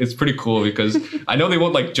it's pretty cool because I know they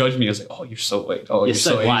won't like judge me as like, oh, you're so white. Oh, you're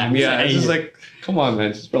so white. Asian. Yeah, it's just like, come on,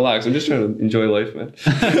 man, just relax. I'm just trying to enjoy life, man.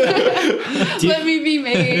 Let me be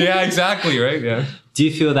me. Yeah, exactly, right? Yeah. Do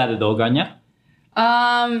you feel that at all, Grania?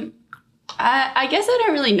 I guess I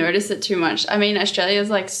don't really notice it too much. I mean, Australia's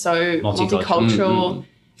like so multicultural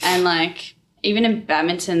and like even in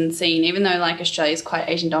badminton scene, even though like Australia's quite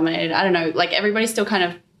Asian dominated, I don't know, like everybody's still kind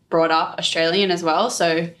of brought up Australian as well.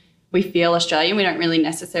 So we feel Australian. We don't really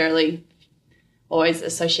necessarily always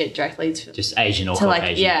associate directly to just Asian or to like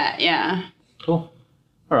Caucasian. Yeah. Cool.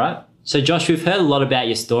 All right. So Josh, we've heard a lot about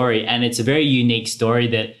your story, and it's a very unique story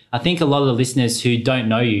that I think a lot of the listeners who don't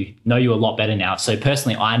know you a lot better now. So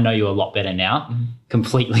personally, I know you a lot better now,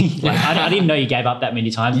 completely. Like I didn't know you gave up that many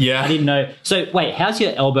times. Yeah. I didn't know. So wait, how's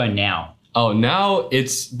your elbow now? Oh, now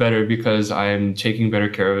it's better because I'm taking better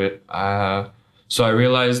care of it. So I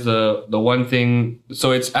realized the one thing, so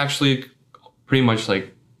it's actually pretty much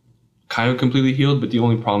like kind of completely healed, but the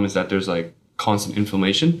only problem is that there's like constant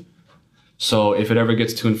inflammation. So if it ever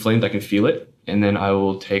gets too inflamed, I can feel it. And then I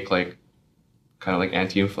will take like kind of like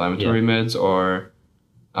anti-inflammatory meds or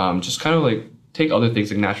just kind of like take other things,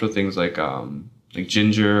 like natural things like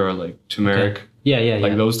ginger or like turmeric. Okay.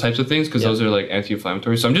 Like those types of things because those are like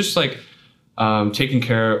anti-inflammatory. So I'm just like taking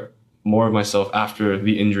care more of myself after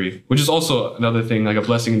the injury, which is also another thing, like a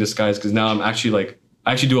blessing in disguise because now I'm actually like,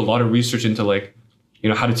 I actually do a lot of research into like,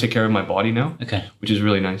 how to take care of my body now. Okay. Which is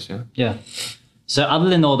really nice, yeah. Yeah. So other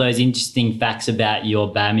than all those interesting facts about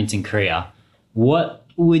your badminton career, what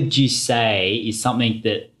would you say is something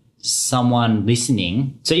that someone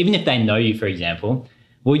listening, so even if they know you, for example,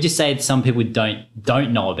 what would you say that some people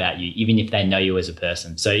don't know about you, even if they know you as a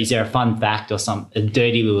person? So is there a fun fact or a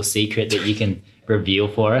dirty little secret that you can reveal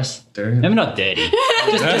for us? Dirty. Maybe not dirty.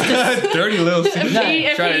 just dirty little secret.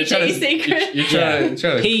 A PG secret. You're trying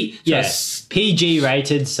to PG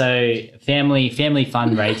rated, so family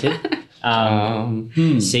fun rated.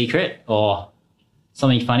 Secret or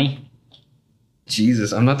something funny?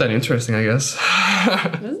 Jesus, I'm not that interesting, I guess.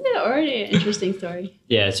 Wasn't it already an interesting story?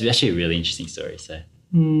 Yeah, it's actually a really interesting story. So,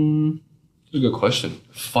 That's a good question.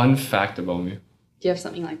 Fun fact about me. Do you have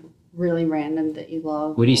something like really random that you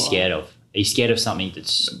love? What are you scared of? Are you scared of something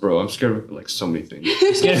that's... Bro, I'm scared of like so many things.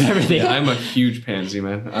 You're scared of everything? Yeah, I'm a huge pansy,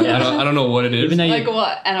 man. I don't know what it is. Even though Like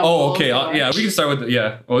what? Okay. Yeah, we can start with...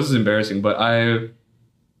 Well, this is embarrassing, but I...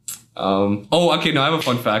 okay, no, I have a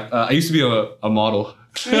fun fact. I used to be a model.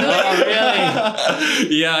 Oh,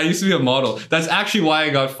 really? Yeah, I used to be a model. That's actually why I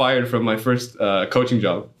got fired from my first coaching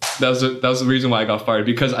job. That was the reason why I got fired,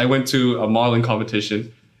 because I went to a modeling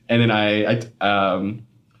competition and then I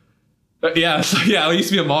used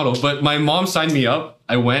to be a model, but my mom signed me up.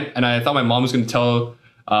 I went and I thought my mom was going to tell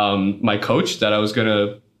my coach that I was going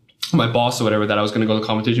to, my boss or whatever, that I was going to go to the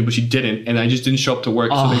competition, but she didn't. And I just didn't show up to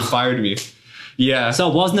work, so they fired me. Yeah. So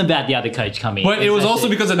it wasn't about the other coach coming. But it was also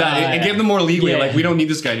because of that. It gave them more leeway. Yeah. Like, we don't need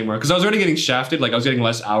this guy anymore. Because I was already getting shafted. Like, I was getting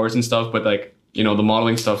less hours and stuff. But, like, the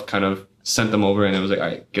modeling stuff kind of sent them over. And it was like, all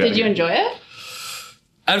right, get out of Did you here. enjoy it?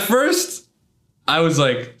 At first, I was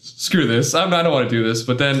like, screw this. I don't want to do this.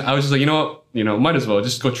 But then I was just like, you know what? Might as well.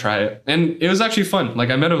 Just go try it. And it was actually fun. Like,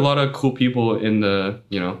 I met a lot of cool people in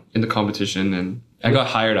the competition. And I got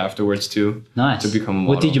hired afterwards, too. Nice. To become a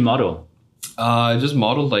model. What did you model? I just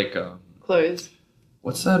modeled, like... Clothes.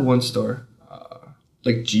 What's that one store?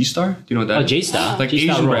 Like G-Star? Do you know what that is? G-Star. Like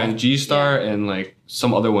G-Star Asian Raw. brand, G-Star, and like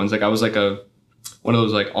some other ones. Like I was like one of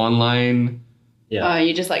those like online. Yeah.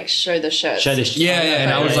 You just like show the shirts. Yeah,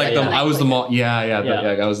 and I was like I was the model. Yeah,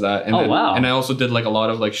 I was that. And wow. And I also did like a lot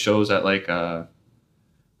of like shows at like kind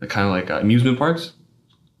of like amusement parks.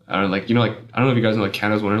 I don't know, like I don't know if you guys know like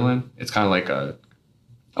Canada's Wonderland. It's kind of like I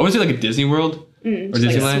would say like a Disney World or just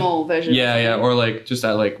Disneyland. like a small version. Yeah, or like just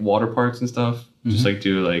at like water parks and stuff. Just like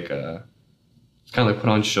do like just kind of like put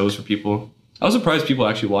on shows for people. I was surprised people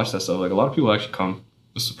actually watch that stuff. Like a lot of people actually come.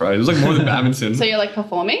 was surprised. It was like more than badminton. So you're like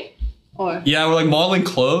performing? Or? Yeah, we're like modeling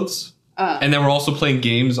clothes. And then we're also playing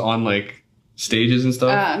games on like stages and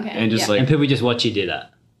stuff. Okay. And just like... And people just watch you do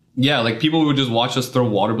that. Yeah, like people would just watch us throw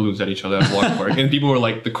water balloons at each other at water park. And people were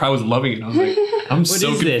like, the crowd was loving it. I was like, I'm so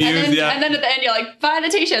is confused. this? And then at the end, you're like, buy the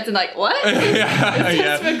t-shirts. And like, what?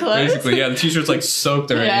 yeah, for clothes? basically, yeah. The t-shirt's like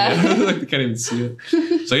soaked already. Yeah. Like, they can't even see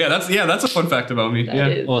it. So that's a fun fact about me.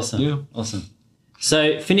 That is. Awesome. Yeah. Awesome.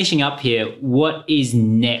 So finishing up here, what is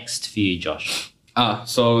next for you, Josh?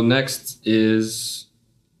 So next is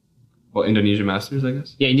Indonesia Masters, I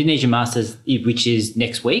guess. Yeah, Indonesia Masters, which is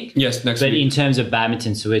next week. Yes, next But week. in terms of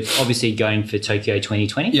badminton, so it's obviously going for Tokyo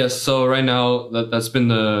 2020. Yes, so right now that's been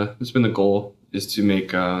the goal, is to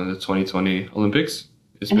make the 2020 Olympics.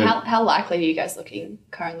 And how likely are you guys looking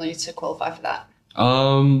currently to qualify for that?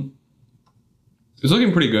 It's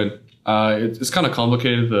looking pretty good. It's kind of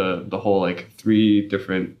complicated, the whole like 3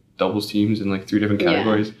 different doubles teams in like 3 different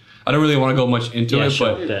categories. Yeah. I don't really want to go much into it,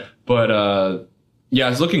 sure, but yeah,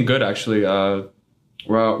 it's looking good actually. We're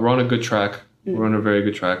on a good track. We're on a very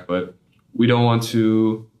good track, but we don't want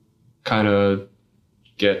to kind of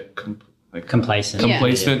get complacent.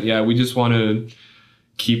 Yeah, we just want to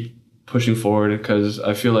keep pushing forward, because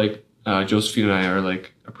I feel like Josephine and I are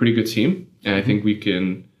like a pretty good team, and I think we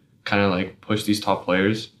can kind of like push these top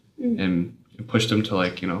players and push them to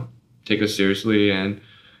like, you know, take us seriously and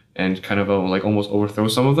kind of like almost overthrow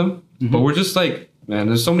some of them. But we're just like, man,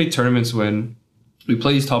 there's so many tournaments when we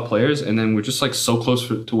play these top players and then we're just like so close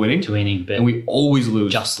to winning. But and we always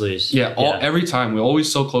lose. Just lose. Yeah, every time. We're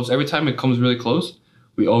always so close. Every time it comes really close,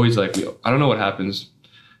 we always like, I don't know what happens.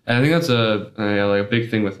 And I think that's like a big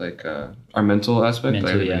thing with like our mental aspect. And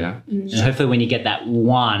hopefully when you get that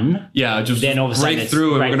one, just then all of a sudden break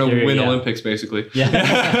through and we're going to win yeah. Olympics basically.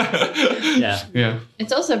 Yeah.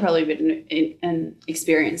 It's also probably been an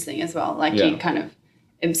experience thing as well. Like you kind of,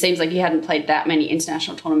 it seems like you hadn't played that many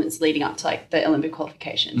international tournaments leading up to like the Olympic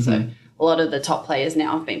qualification. So a lot of the top players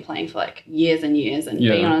now have been playing for like years and years and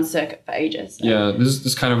being on a circuit for ages. So. Yeah, this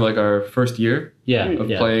is kind of like our first year of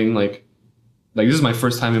playing like this is my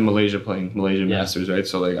first time in Malaysia playing Malaysian Masters, right?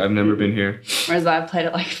 So like I've never been here. Whereas I've played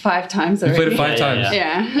it like 5 times already. You played it 5 times?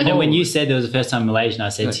 Yeah. And then when you said there was the first time in Malaysia, I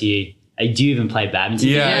said to you, hey, do you even play badminton?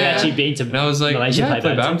 Yeah. You've actually been to and I was like, Malaysia I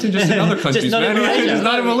play badminton just in other countries, just not man. in Malaysia. Just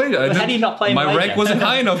not in Malaysia. How do you not play in My Malaysia? rank wasn't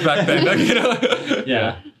high enough back then. You know?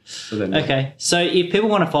 Yeah. So then, okay. So if people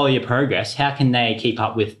want to follow your progress, how can they keep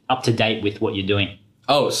up to date with what you're doing?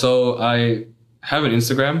 Oh, so I have an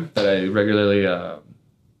Instagram that I regularly,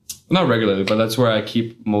 not regularly, but that's where I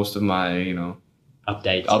keep most of my, you know,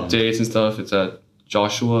 updates and stuff. It's at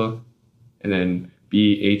Joshua and then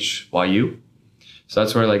BHYU. So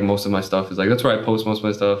that's where like most of my stuff is. Like that's where I post most of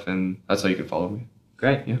my stuff, and that's how you can follow me.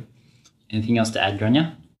 Great. Yeah. Anything else to add,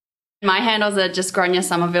 Grania? My handles are just Grania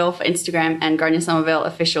Somerville for Instagram and Grania Somerville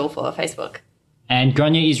Official for Facebook. And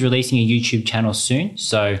Grania is releasing a YouTube channel soon,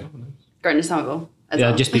 so Grania Somerville as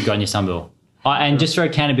well. just be Grania Somerville. And just for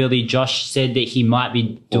accountability, Josh said that he might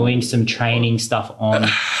be doing some training stuff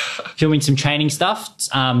filming some training stuff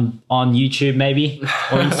on YouTube maybe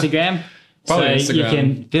or Instagram. Probably so Instagram. You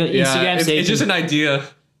can Instagram. It's just an idea.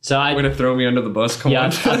 So I'm going to throw me under the bus. Come on.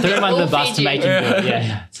 I'll throw him under the bus to make him do it.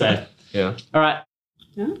 Yeah. So yeah. All right.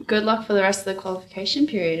 Yeah. Good luck for the rest of the qualification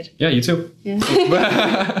period. Yeah, you too. Yeah.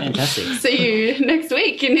 Fantastic. See you next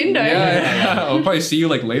week in Indo. Yeah. I'll probably see you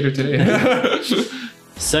like later today.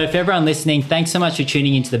 So for everyone listening, thanks so much for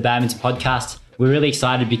tuning into the Badminton Podcast. We're really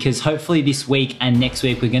excited because hopefully this week and next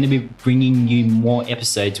week, we're going to be bringing you more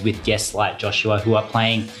episodes with guests like Joshua who are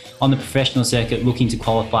playing on the professional circuit looking to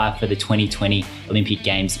qualify for the 2020 Olympic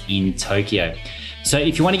Games in Tokyo. So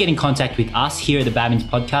if you want to get in contact with us here at the Badminton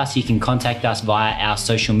Podcast, you can contact us via our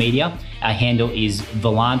social media. Our handle is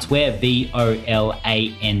Volantwear, VOLANTWEAR.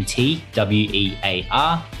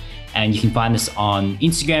 And you can find us on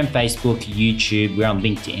Instagram, Facebook, YouTube. We're on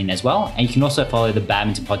LinkedIn as well. And you can also follow the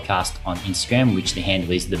Badminton Podcast on Instagram, which the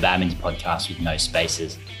handle is the Badminton Podcast with no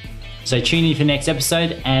spaces. So tune in for the next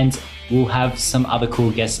episode and we'll have some other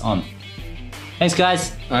cool guests on. Thanks,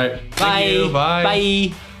 guys. All right. Bye. Thank you. Bye. Bye.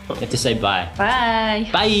 You have to say bye. Bye.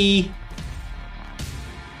 Bye.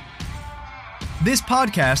 This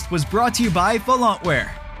podcast was brought to you by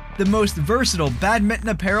Volantwear, the most versatile badminton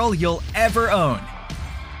apparel you'll ever own.